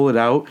you just pull it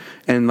out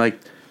and like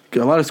a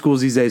lot of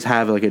schools these days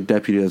have like a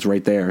deputy that's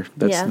right there,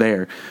 Yeah.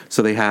 there.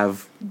 So they're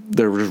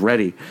just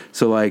ready.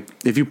 So like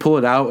if you pull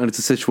it out and it's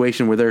a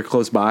situation where they're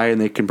close by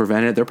and they can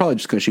prevent it, they're probably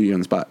just going to shoot you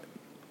on the spot.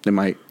 They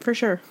might For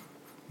sure.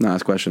 not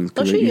ask questions.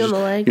 'cause They'll shoot you in just- the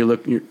leg.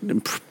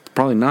 You're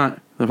probably not.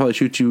 They'll probably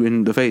shoot you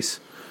in the face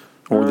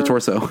or the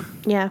torso.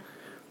 Yeah.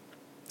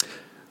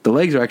 The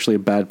legs are actually a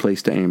bad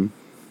place to aim.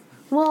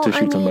 Well, To shoot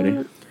I mean,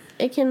 somebody.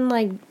 it can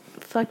like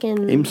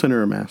fucking Aim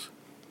center or mass.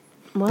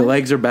 what? The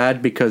legs are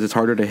bad because it's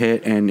harder to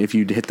hit, and if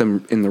you hit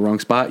them in the wrong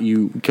spot,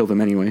 you kill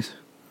them anyways.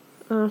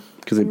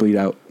 Because they bleed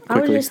out I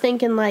was quickly. just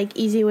thinking like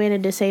easy way to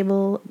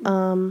disable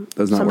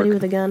Does not somebody work.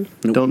 with a gun.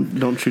 Nope.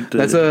 Don't shoot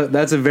the.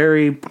 That's a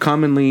very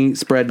commonly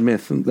spread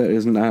myth. That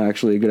is not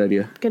actually a good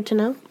idea. Good to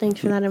know. Thanks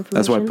for that information.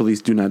 That's why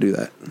police do not do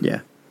that.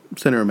 Yeah.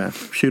 Center or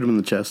mass. Shoot him in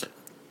the chest.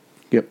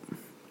 Yep.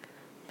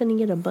 Gonna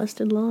get a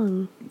busted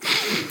lung.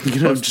 You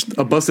know, just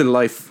a busted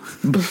life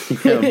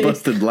Yeah,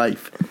 busted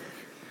life.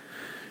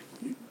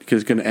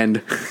 because it's gonna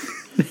end.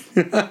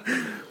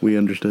 We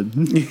understood.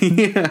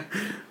 Yeah.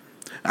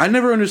 I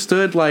never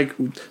understood, like,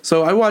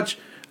 so I watch,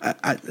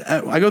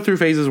 I go through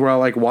phases where I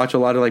like watch a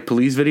lot of like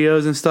police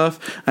videos and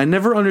stuff. I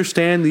never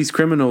understand these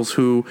criminals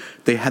who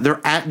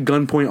they're at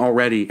gunpoint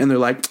already and they're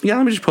like, yeah,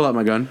 let me just pull out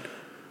my gun.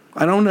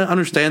 I don't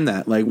understand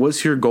that. Like,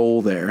 what's your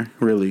goal there,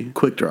 really?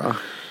 Quick draw.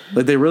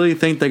 Like, they really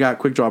think they got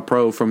Quick Draw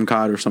Pro from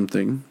COD or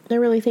something. They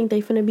really think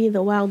they finna be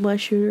the Wild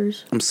West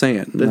shooters. I'm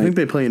saying. They like, think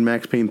they play in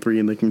Max Payne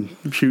 3 and they can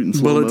shoot in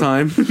slow bullet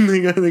time.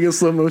 they got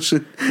slow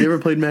motion. You ever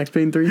played Max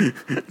Payne 3?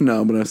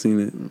 No, but I've seen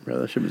it. Bro,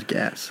 that shit was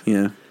gas.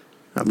 Yeah.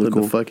 I played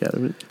the fuck out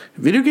of it.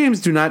 Video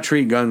games do not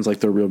treat guns like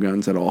they're real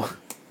guns at all.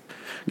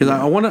 Because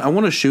I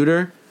want a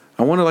shooter.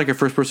 I want like a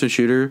first person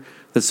shooter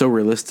that's so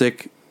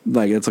realistic,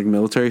 like it's like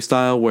military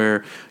style,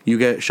 where you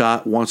get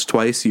shot once,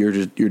 twice, you're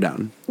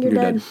down. You're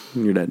dead.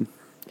 You're dead.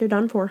 You're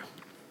done for.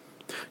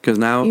 Because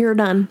now You're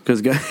done.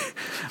 Because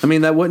I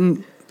mean, that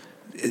wouldn't.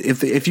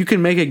 If you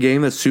can make a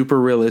game that's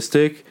super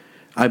realistic,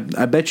 I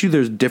bet you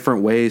there's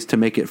different ways to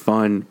make it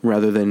fun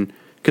rather than.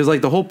 Because,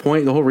 like, the whole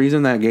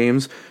reason that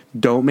games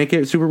don't make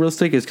it super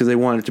realistic is because they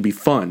want it to be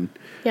fun.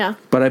 Yeah.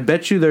 But I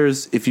bet you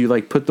if you,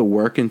 like, put the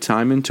work and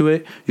time into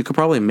it, you could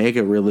probably make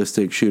a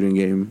realistic shooting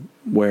game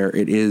where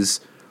it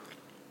is,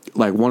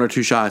 like, one or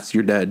two shots,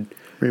 you're dead.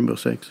 Rainbow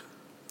Six.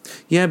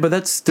 Yeah, but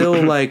that's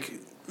still, like,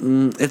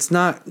 that's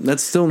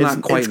still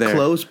not quite there. It's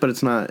close, but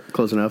it's not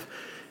close enough.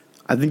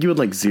 I think you would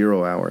like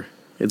 0 Hour.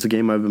 It's a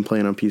game I've been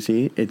playing on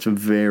PC. It's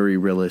very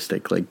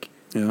realistic, like,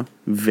 Yeah.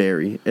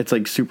 very. It's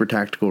like super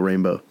tactical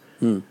Rainbow.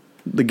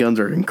 The guns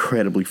are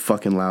incredibly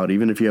fucking loud.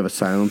 Even if you have a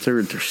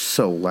silencer, they're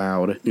so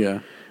loud.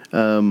 Yeah.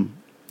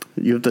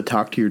 You have to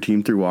talk to your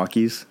team through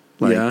walkies.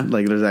 Like, Yeah.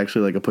 like there's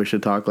actually like a push to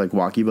talk like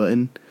walkie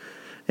button,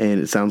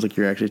 and it sounds like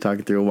you're actually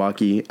talking through a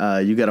walkie.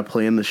 You got to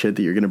plan the shit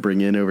that you're going to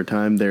bring in over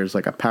time. There's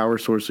like a power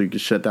source so you can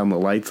shut down the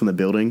lights in the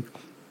building,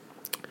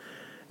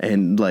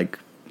 and like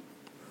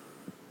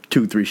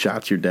 2-3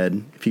 shots, you're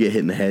dead. If you get hit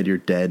in the head, you're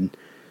dead.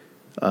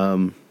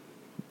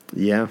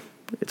 Yeah,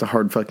 it's a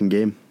hard fucking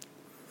game.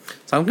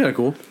 Sounds kind of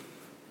cool.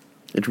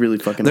 It's really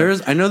fucking.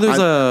 I know there's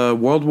a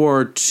World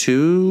War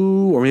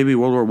II or maybe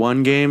World War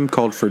I game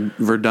called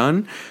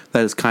Verdun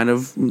that is kind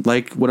of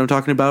like what I'm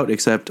talking about,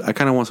 except I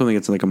kind of want something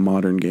that's like a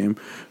modern game.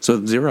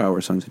 So 0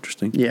 Hour sounds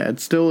interesting. Yeah,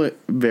 it's still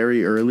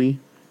very early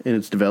in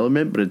its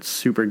development, but it's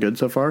super good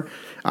so far.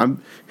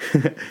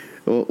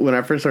 Well, when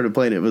I first started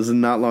playing it was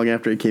not long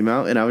after it came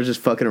out, and I was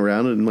just fucking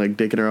around and like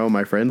dicking around with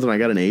my friends, and I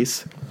got an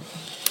ace.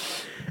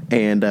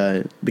 And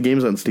the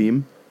game's on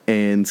Steam,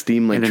 and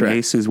Steam like And an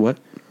ace is what?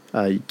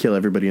 You kill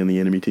everybody on the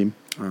enemy team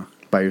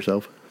by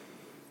yourself.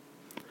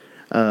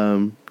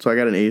 So I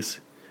got an ace.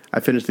 I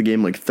finished the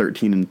game like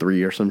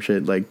 13-3 or some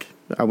shit. Like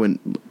I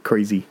went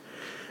crazy,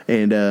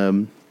 and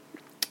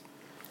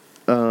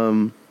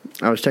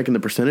I was checking the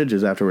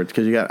percentages afterwards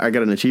because I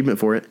got an achievement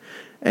for it,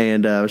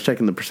 and I was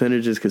checking the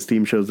percentages because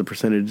Steam shows the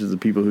percentages of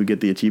people who get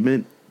the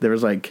achievement. There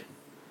was like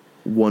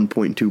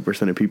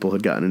 1.2% of people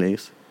had gotten an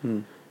ace,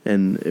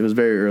 and it was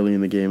very early in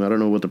the game. I don't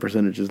know what the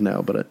percentage is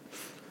now, but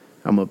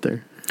I'm up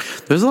there.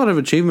 There's a lot of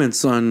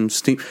achievements on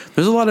Steam.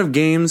 There's a lot of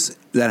games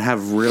that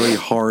have really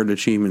hard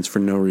achievements for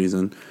no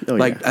reason. Oh,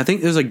 like yeah. I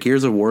think there's a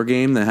Gears of War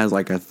game that has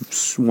like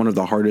one of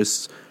the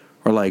hardest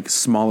or like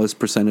smallest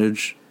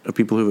percentage of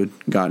people who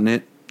have gotten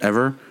it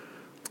ever.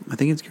 I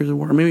think it's Gears of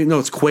War. Or maybe no,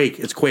 it's Quake.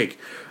 It's Quake.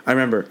 I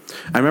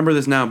remember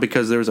this now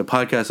because there was a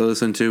podcast I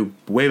listened to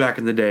way back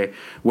in the day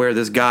where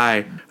this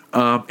guy.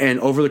 And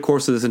over the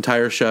course of this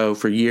entire show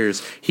for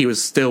years, he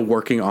was still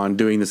working on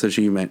doing this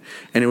achievement.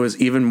 And it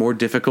was even more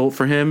difficult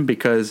for him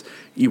because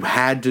you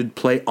had to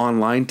play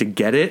online to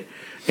get it.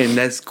 And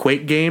this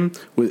Quake game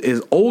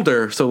is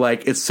older, so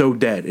like it's so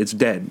dead. It's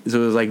dead.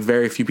 So there's like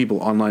very few people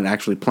online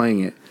actually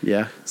playing it.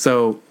 Yeah.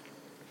 So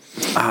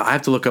I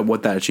have to look up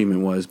what that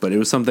achievement was, but it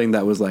was something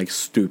that was like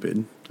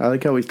stupid. I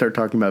like how we start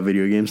talking about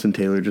video games and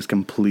Taylor just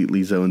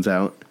completely zones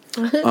out.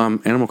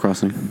 Animal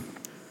Crossing.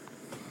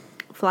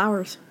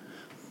 Flowers.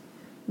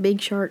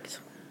 Big sharks.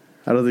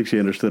 I don't think she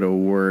understood a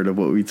word of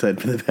what we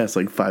said for the past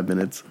like 5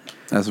 minutes.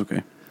 That's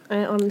okay.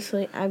 I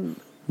honestly, I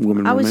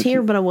Woman was romantic.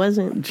 here, but I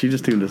wasn't. She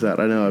just tuned us out.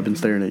 I know. I've been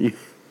staring at you.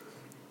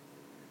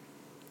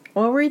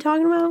 What were you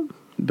talking about?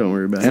 Don't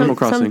worry about Animal it.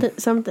 Crossing.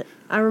 Something.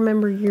 I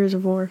remember Gears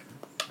of War.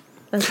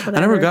 That's what I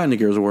never heard. got into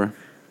Gears of War.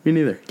 Me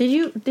neither. Did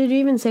you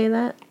even say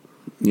that?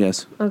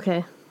 Yes.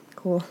 Okay.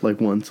 Cool.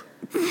 Like once.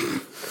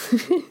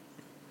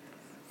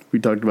 We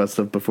talked about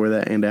stuff before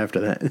that and after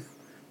that.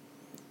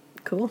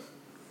 Cool.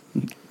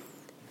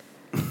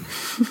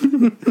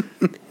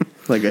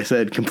 Like I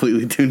said,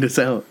 completely tuned us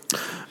out.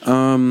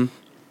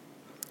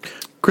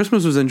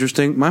 Christmas was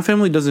interesting. My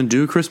family doesn't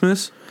do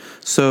Christmas,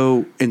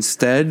 so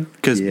instead,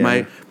 because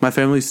Yeah. my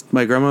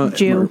grandma,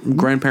 Jew. my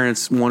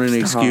grandparents wanted an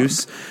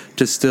excuse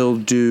to still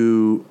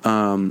do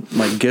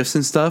like gifts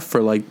and stuff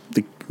for like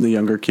the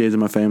younger kids in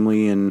my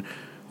family and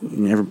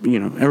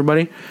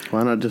everybody.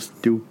 Why not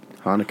just do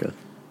Hanukkah?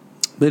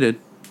 They did.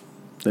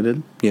 They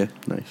did? Yeah.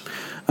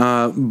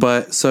 Nice.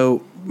 But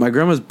so my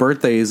grandma's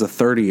birthday is the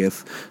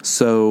 30th,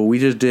 so we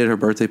just did her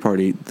birthday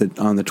party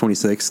on the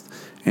 26th,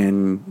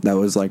 and that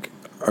was like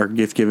our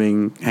gift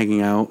giving,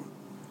 hanging out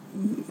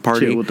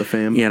party Chill with the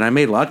fam. Yeah, and I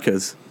made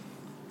latkes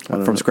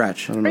don't from know.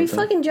 scratch. I don't know Are you what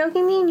that- fucking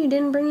joking me and you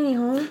didn't bring any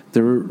home?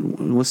 They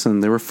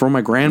were from my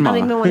I grandma.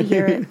 don't even want to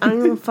hear it. I don't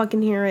even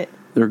fucking hear it.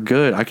 They're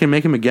good. I can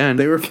make them again.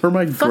 They were for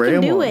my Fucking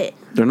grandma. do it.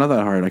 They're not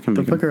that hard. I can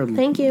The make fuck them. are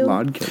Thank you.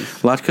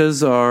 latkes?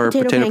 Latkes are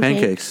potato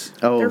pancakes.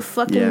 Oh, They're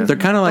fucking- yeah. They're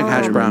kind of like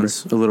hash Oh.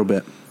 browns a little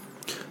bit.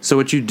 So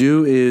what you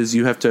do is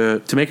you have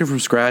to make it from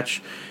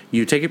scratch.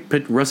 You take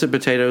russet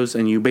potatoes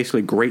and you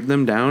basically grate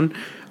them down,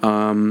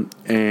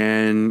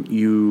 and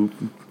you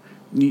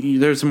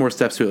there's some more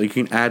steps to it. Like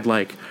you can add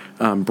like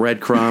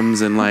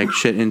breadcrumbs and like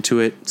shit into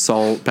it,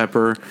 salt,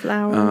 pepper,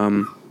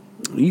 Flour.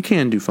 You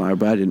can do flour,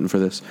 but I didn't for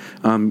this.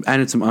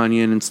 Added some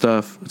onion and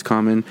stuff. It's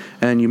common,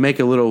 and you make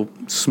a little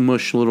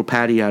smush, little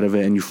patty out of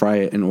it, and you fry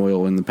it in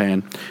oil in the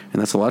pan,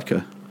 and that's a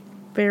latke.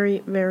 Very,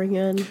 very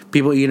good.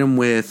 People eat them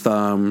with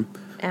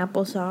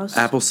Applesauce.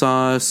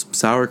 applesauce,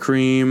 sour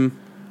cream,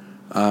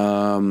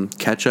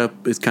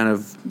 ketchup is kind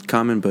of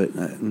common, but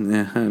I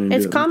didn't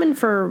It's do it. common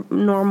for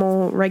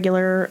normal,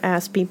 regular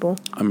ass people.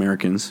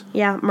 Americans,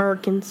 Yeah,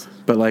 Americans.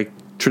 but like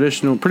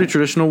pretty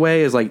traditional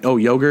way is like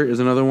yogurt is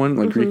another one,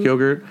 like Greek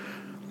yogurt.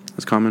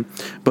 That's common,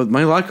 but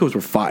my latkes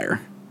were fire.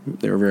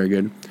 They were very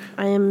good.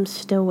 I am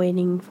still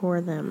waiting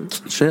for them.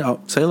 Say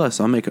less.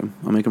 I'll make them.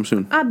 I'll make them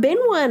soon. I've been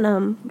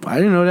one I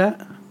didn't know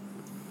that.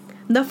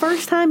 The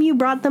first time you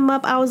brought them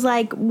up, I was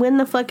like, when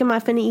the fuck am I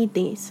finna eat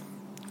these?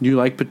 You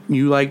like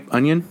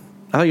onion?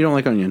 I thought you don't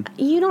like onion,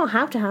 You don't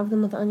have to have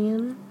them with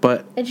onion.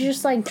 but It's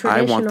just like I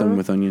traditional. want them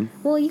with onion.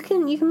 Well, you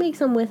can make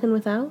some with and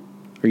without.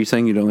 Are you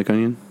saying you don't like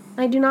onion?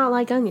 I do not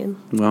like onion.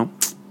 Well,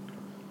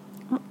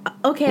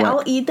 Okay, What?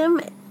 I'll eat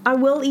them. I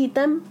will eat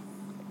them.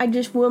 I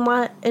just will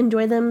not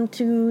enjoy them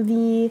to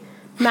the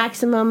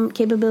maximum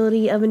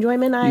capability of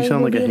enjoyment I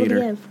sound will like a be able to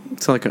hater. give.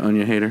 it's like an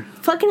onion hater.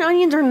 Fucking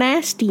onions are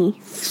nasty.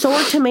 So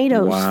are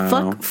tomatoes.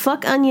 Wow.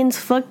 Fuck onions.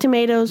 Fuck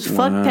tomatoes.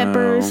 Fuck Wow.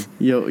 peppers.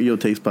 Your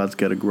taste buds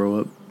gotta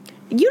grow up.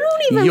 You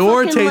don't even.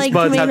 Your fucking taste like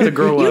buds have tomatoes. to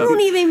grow You up.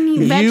 don't even eat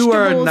vegetables, You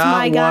are not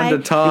my guy. one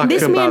to talk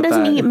This man about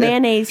doesn't that. eat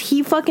mayonnaise.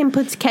 He fucking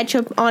puts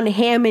ketchup on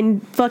ham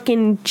and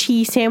fucking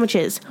cheese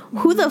sandwiches.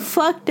 Who the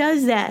fuck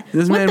does that?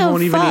 This What man the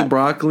won't even fuck? eat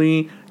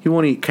broccoli. He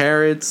won't eat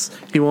carrots.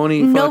 He won't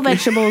eat No fucking-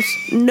 vegetables.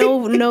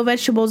 No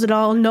vegetables at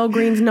all. No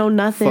greens. No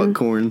nothing. Fuck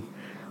corn.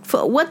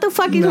 What the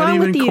fuck is Not wrong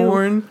even with you?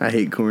 corn. I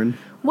hate corn.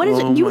 What is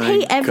Oh it? You my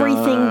hate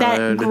everything that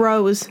God.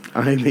 grows.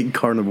 I hate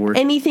carnivore.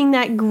 Anything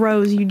that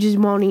grows, you just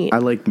won't eat. I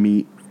like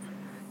meat.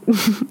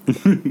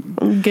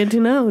 Good to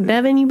know,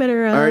 Devin. You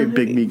better All right,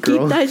 big meat girl.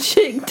 keep that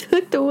shit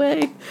tucked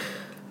away.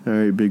 All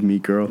right, big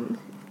meat girl.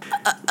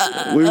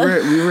 we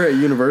were at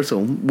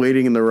Universal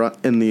waiting in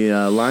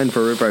the line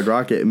for Rip Ride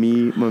Rocket.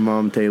 Me, my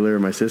mom, Taylor,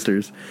 and my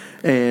sisters,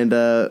 and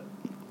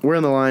we're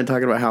in the line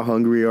talking about how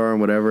hungry we are and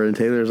whatever. And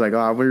Taylor's like, "Oh,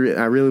 I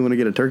really want to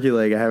get a turkey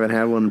leg. I haven't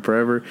had one in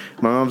forever."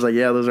 My mom's like,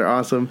 "Yeah, those are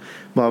awesome."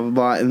 Blah blah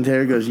blah. And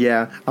Taylor goes,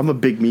 "Yeah, I'm a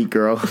big meat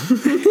girl."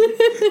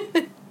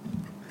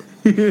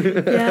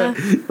 Yeah.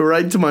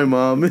 Right to my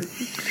mom.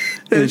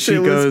 And she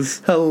shit was goes-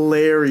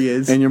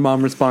 hilarious. And your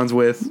mom responds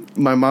with,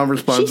 my mom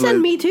responds She said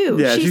with, me too.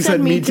 Yeah, she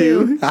said me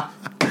too.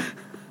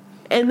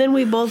 And then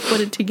we both put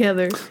it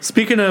together.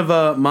 speaking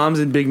of moms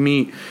and big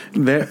meat,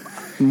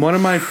 one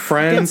of my Good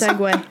friends,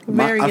 segue.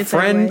 Very good a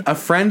friend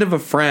segue. of a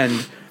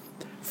friend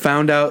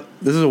found out,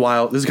 this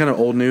is kind of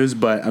old news,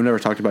 but I've never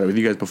talked about it with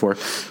you guys before.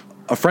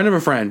 A friend of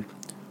a friend,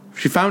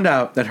 she found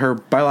out that her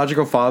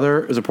biological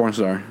father is a porn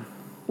star.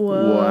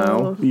 Whoa.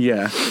 Wow.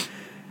 Yeah.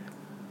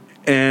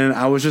 And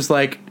I was just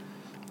like,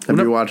 Have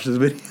you watched this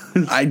video?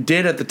 I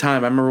did at the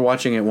time. I remember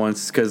watching it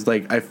once because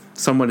like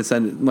someone had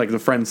sent it, like the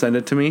friend sent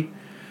it to me.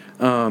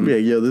 Yeah,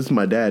 yo, this is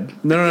my dad.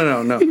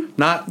 No,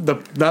 not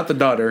the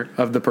daughter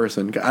of the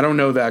person. I don't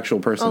know the actual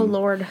person. Oh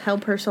Lord,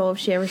 help her soul if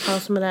she ever saw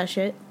some of that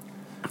shit.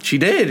 She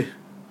did.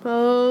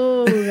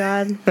 Oh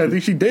God. I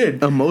think she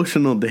did.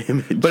 Emotional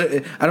damage.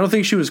 But I don't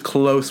think she was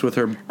close with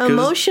her. 'cause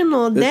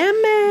Emotional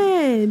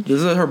damage.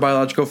 This is her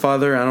biological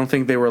father. I don't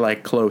think they were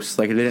like close.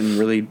 Like she didn't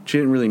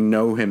really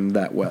know him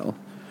that well.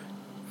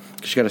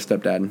 She got a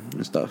stepdad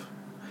and stuff.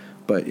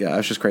 But yeah,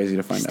 it's just crazy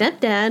to find out.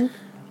 Stepdad.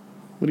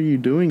 What are you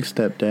doing,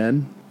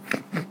 stepdad?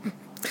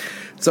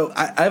 So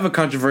I have a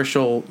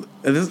controversial.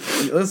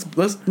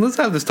 Let's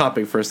have this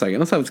topic for a second.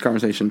 Let's have this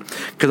conversation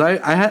because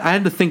I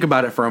had to think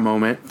about it for a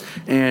moment,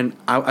 and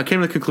I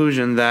came to the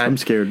conclusion that I'm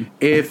scared.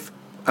 If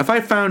I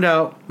found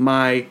out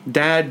my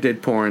dad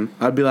did porn,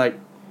 I'd be like,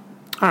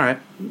 all right,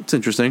 it's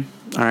interesting.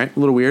 All right, a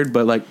little weird,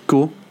 but like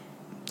cool.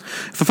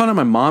 If I found out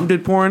my mom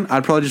did porn,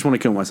 I'd probably just want to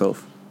kill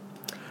myself.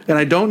 And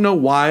I don't know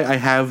why I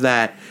have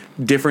that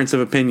difference of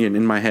opinion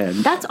in my head.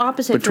 That's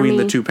opposite between for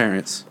me. the two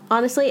parents.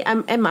 Honestly, I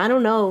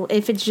don't know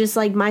if it's just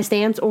like my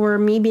stance or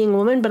me being a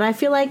woman, but I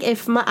feel like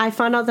if I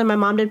found out that my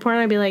mom did porn,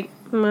 I'd be like,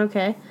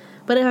 okay.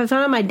 But if I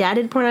found out my dad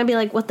did porn, I'd be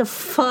like, what the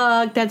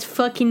fuck? That's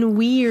fucking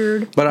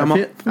weird. But I feel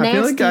like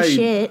Nasty I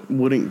shit.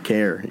 wouldn't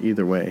care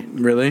either way.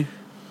 really.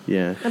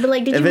 Yeah. I'd be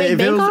like, did you make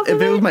bank off of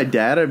If it was it? my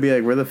dad, I'd be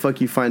like, where the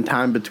fuck you find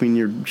time between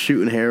your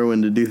shooting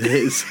heroin to do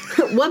this?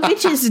 What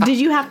bitches did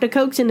you have to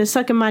coax into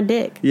sucking my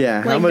dick?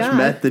 Yeah, how Like, much God.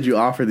 meth did you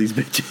offer these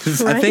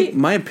bitches? Right? I think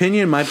my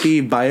opinion might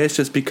be biased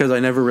just because I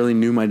never really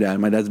knew my dad.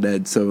 My dad's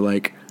dead, so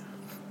like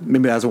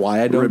maybe that's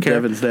why I don't Rip care.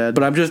 Devin's dad.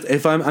 But I'm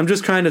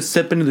just trying to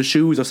step into the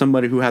shoes of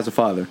somebody who has a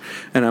father,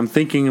 and I'm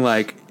thinking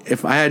like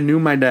if I had knew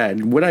my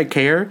dad, would I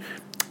care?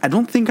 I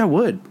don't think I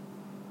would,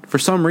 for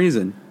some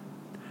reason.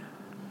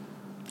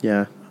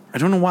 Yeah. I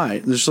don't know why.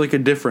 There's like a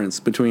difference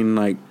between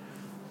like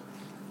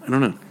I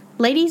don't know.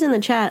 Ladies in the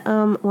chat,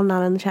 well,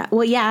 not in the chat.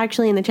 Well, yeah,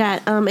 actually in the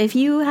chat. If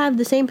you have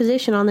the same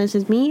position on this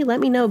as me, let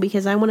me know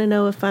because I want to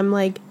know if I'm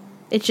like,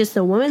 it's just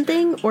a woman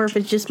thing or if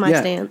it's just my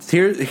stance.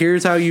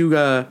 Here's how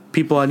you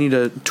people. I need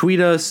to tweet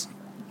us,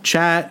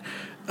 chat,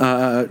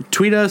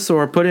 tweet us,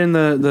 or put in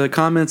the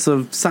comments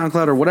of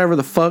SoundCloud or whatever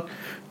the fuck.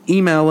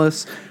 Email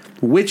us.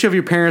 Which of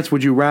your parents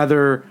would you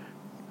rather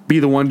be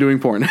the one doing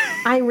porn?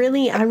 I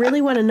really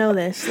want to know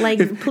this.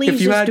 Like,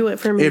 please you just had- do it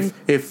for me.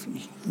 If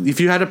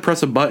you had to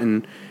press a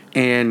button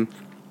and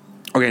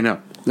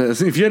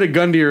if you had a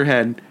gun to your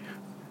head,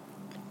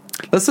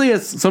 let's say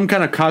some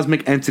kind of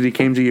cosmic entity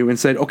came to you and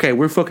said, "Okay,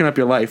 we're fucking up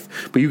your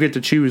life, but you get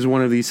to choose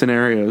one of these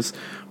scenarios.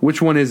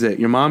 Which one is it?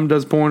 Your mom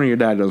does porn or your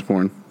dad does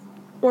porn?"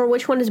 Or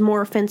which one is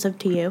more offensive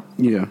to you?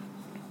 Yeah,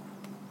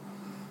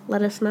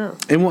 Let us know.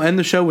 and we'll end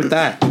the show with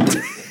that.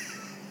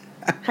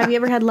 Have you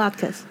ever had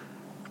latkes?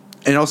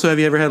 And also, have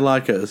you ever had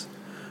latkes?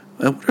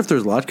 I wonder if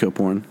there's latke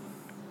porn.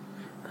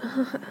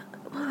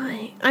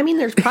 Why? I mean,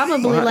 there's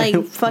probably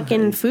like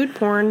fucking food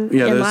porn,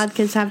 Yeah, and there's-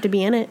 latkes have to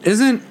be in it.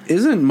 Isn't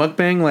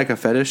mukbang like a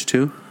fetish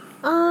too?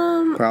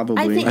 Probably.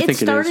 I think I it think it is.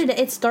 started.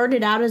 It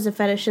started out as a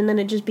fetish, and then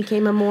it just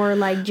became a more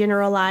like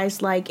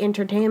generalized like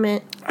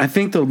entertainment. I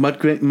think the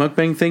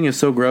mukbang thing is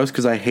so gross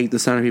because I hate the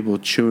sound of people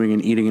chewing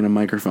and eating in a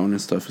microphone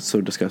and stuff. It's so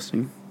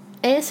disgusting.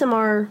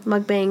 ASMR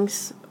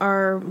mukbangs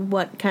are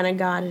what kind of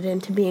got it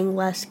into being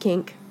less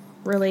kink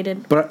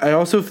related. But I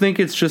also think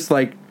it's just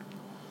like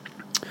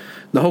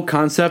the whole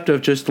concept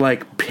of just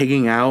like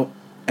pigging out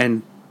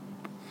and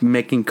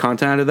making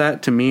content out of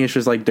that, to me, it's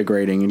just like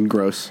degrading and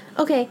gross.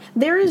 Okay,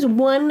 there is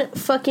one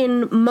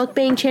fucking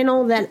mukbang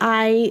channel that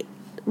I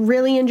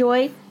really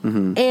enjoy,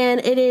 and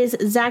it is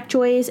Zach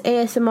Joy's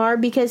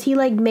ASMR because he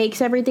like makes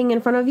everything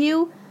in front of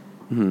you.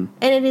 And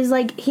it is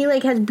like he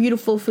like has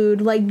beautiful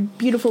food, like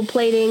beautiful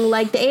plating.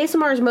 Like the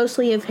ASMR is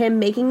mostly of him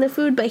making the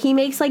food, but he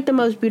makes like the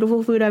most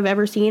beautiful food I've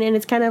ever seen, and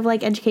it's kind of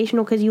like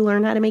educational because you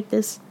learn how to make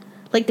this,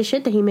 like the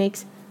shit that he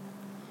makes.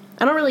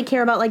 I don't really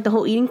care about like the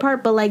whole eating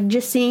part, but like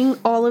just seeing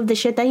all of the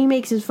shit that he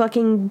makes is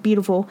fucking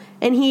beautiful.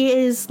 And he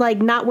is like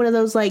not one of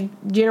those like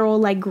general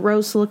like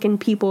gross looking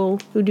people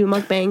who do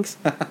mukbangs.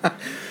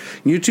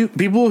 YouTube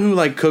people who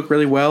like cook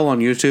really well on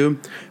YouTube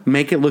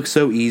make it look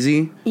so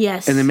easy.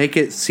 Yes. And they make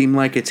it seem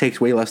like it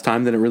takes way less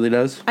time than it really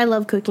does. I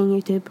love cooking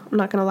YouTube. I'm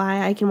not gonna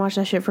lie, I can watch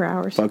that shit for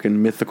hours.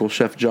 Fucking mythical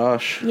chef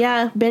Josh.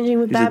 Yeah, binging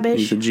with Babish.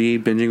 He's a G,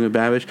 binging with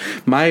Babish.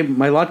 My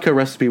latke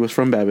recipe was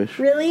from Babish.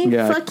 Really?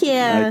 Yeah. Fuck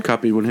yeah. I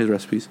copied one of his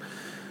recipes.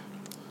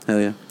 Hell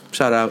yeah.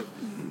 Shout out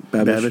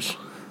Babish. Babish.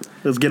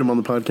 Let's get him on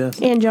the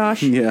podcast. And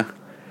Josh. Yeah.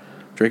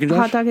 Drake and Josh?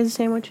 Hot dog is a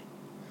sandwich.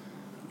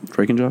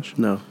 Drake and Josh?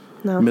 No.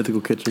 No. Mythical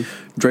Kitchen.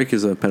 Drake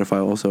is a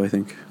pedophile also, I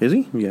think. Is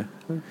he? Yeah.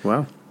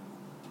 Wow.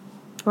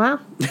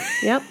 Wow.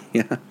 Yep.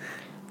 Yeah.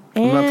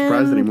 And not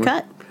surprised anymore.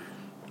 Cut.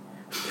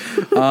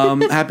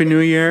 Happy New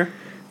Year.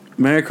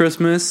 Merry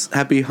Christmas.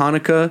 Happy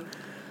Hanukkah.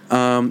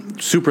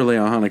 Super late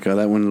on Hanukkah.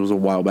 That one was a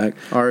while back.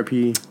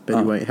 R.I.P.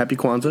 Betty White. Happy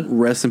Kwanzaa.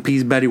 Rest in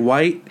peace, Betty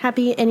White.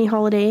 Happy any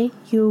holiday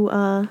you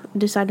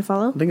decide to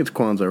follow. I think it's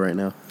Kwanzaa right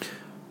now.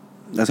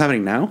 That's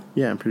happening now?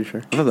 Yeah, I'm pretty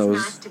sure. I thought that It's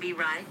was... nice to be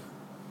right.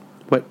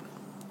 What?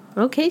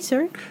 Okay,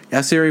 sir.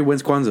 Yeah, Siri,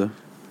 when's Kwanzaa?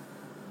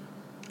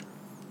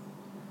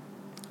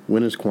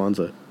 When is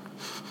Kwanzaa?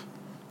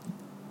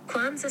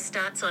 Kwanzaa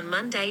starts on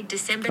Monday,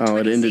 December Oh,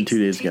 it ended 26, 2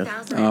 days ago.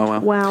 2000. Oh, wow.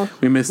 Wow.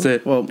 We missed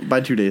it. Well, by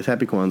 2 days.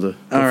 Happy Kwanzaa.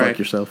 Go All fuck right.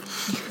 yourself.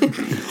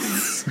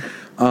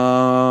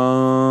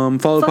 Follow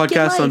the Fuck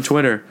your podcast on life.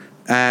 Twitter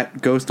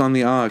at Ghost on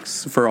the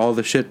Ox for all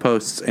the shit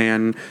posts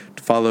and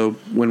to follow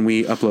when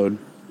we upload.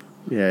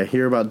 Yeah,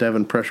 hear about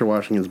Devin pressure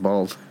washing his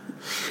balls.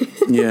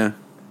 Yeah.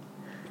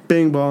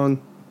 Bing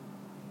bong.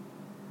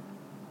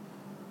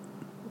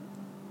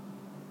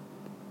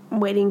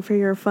 Waiting for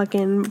your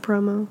fucking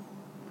promo.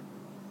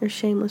 Your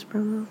shameless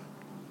promo.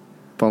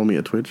 Follow me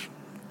at Twitch.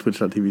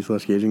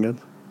 Twitch.tv/GazingGuns.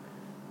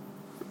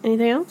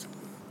 Anything else?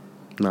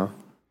 No.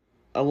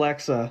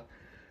 Alexa,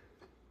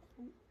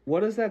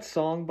 what is that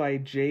song by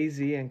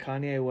Jay-Z and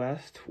Kanye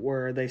West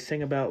where they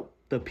sing about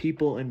the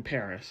people in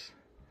Paris?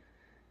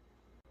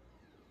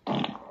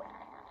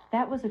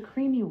 That was a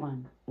creamy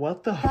one.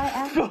 What the Try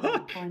asking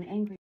fuck? for an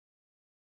angry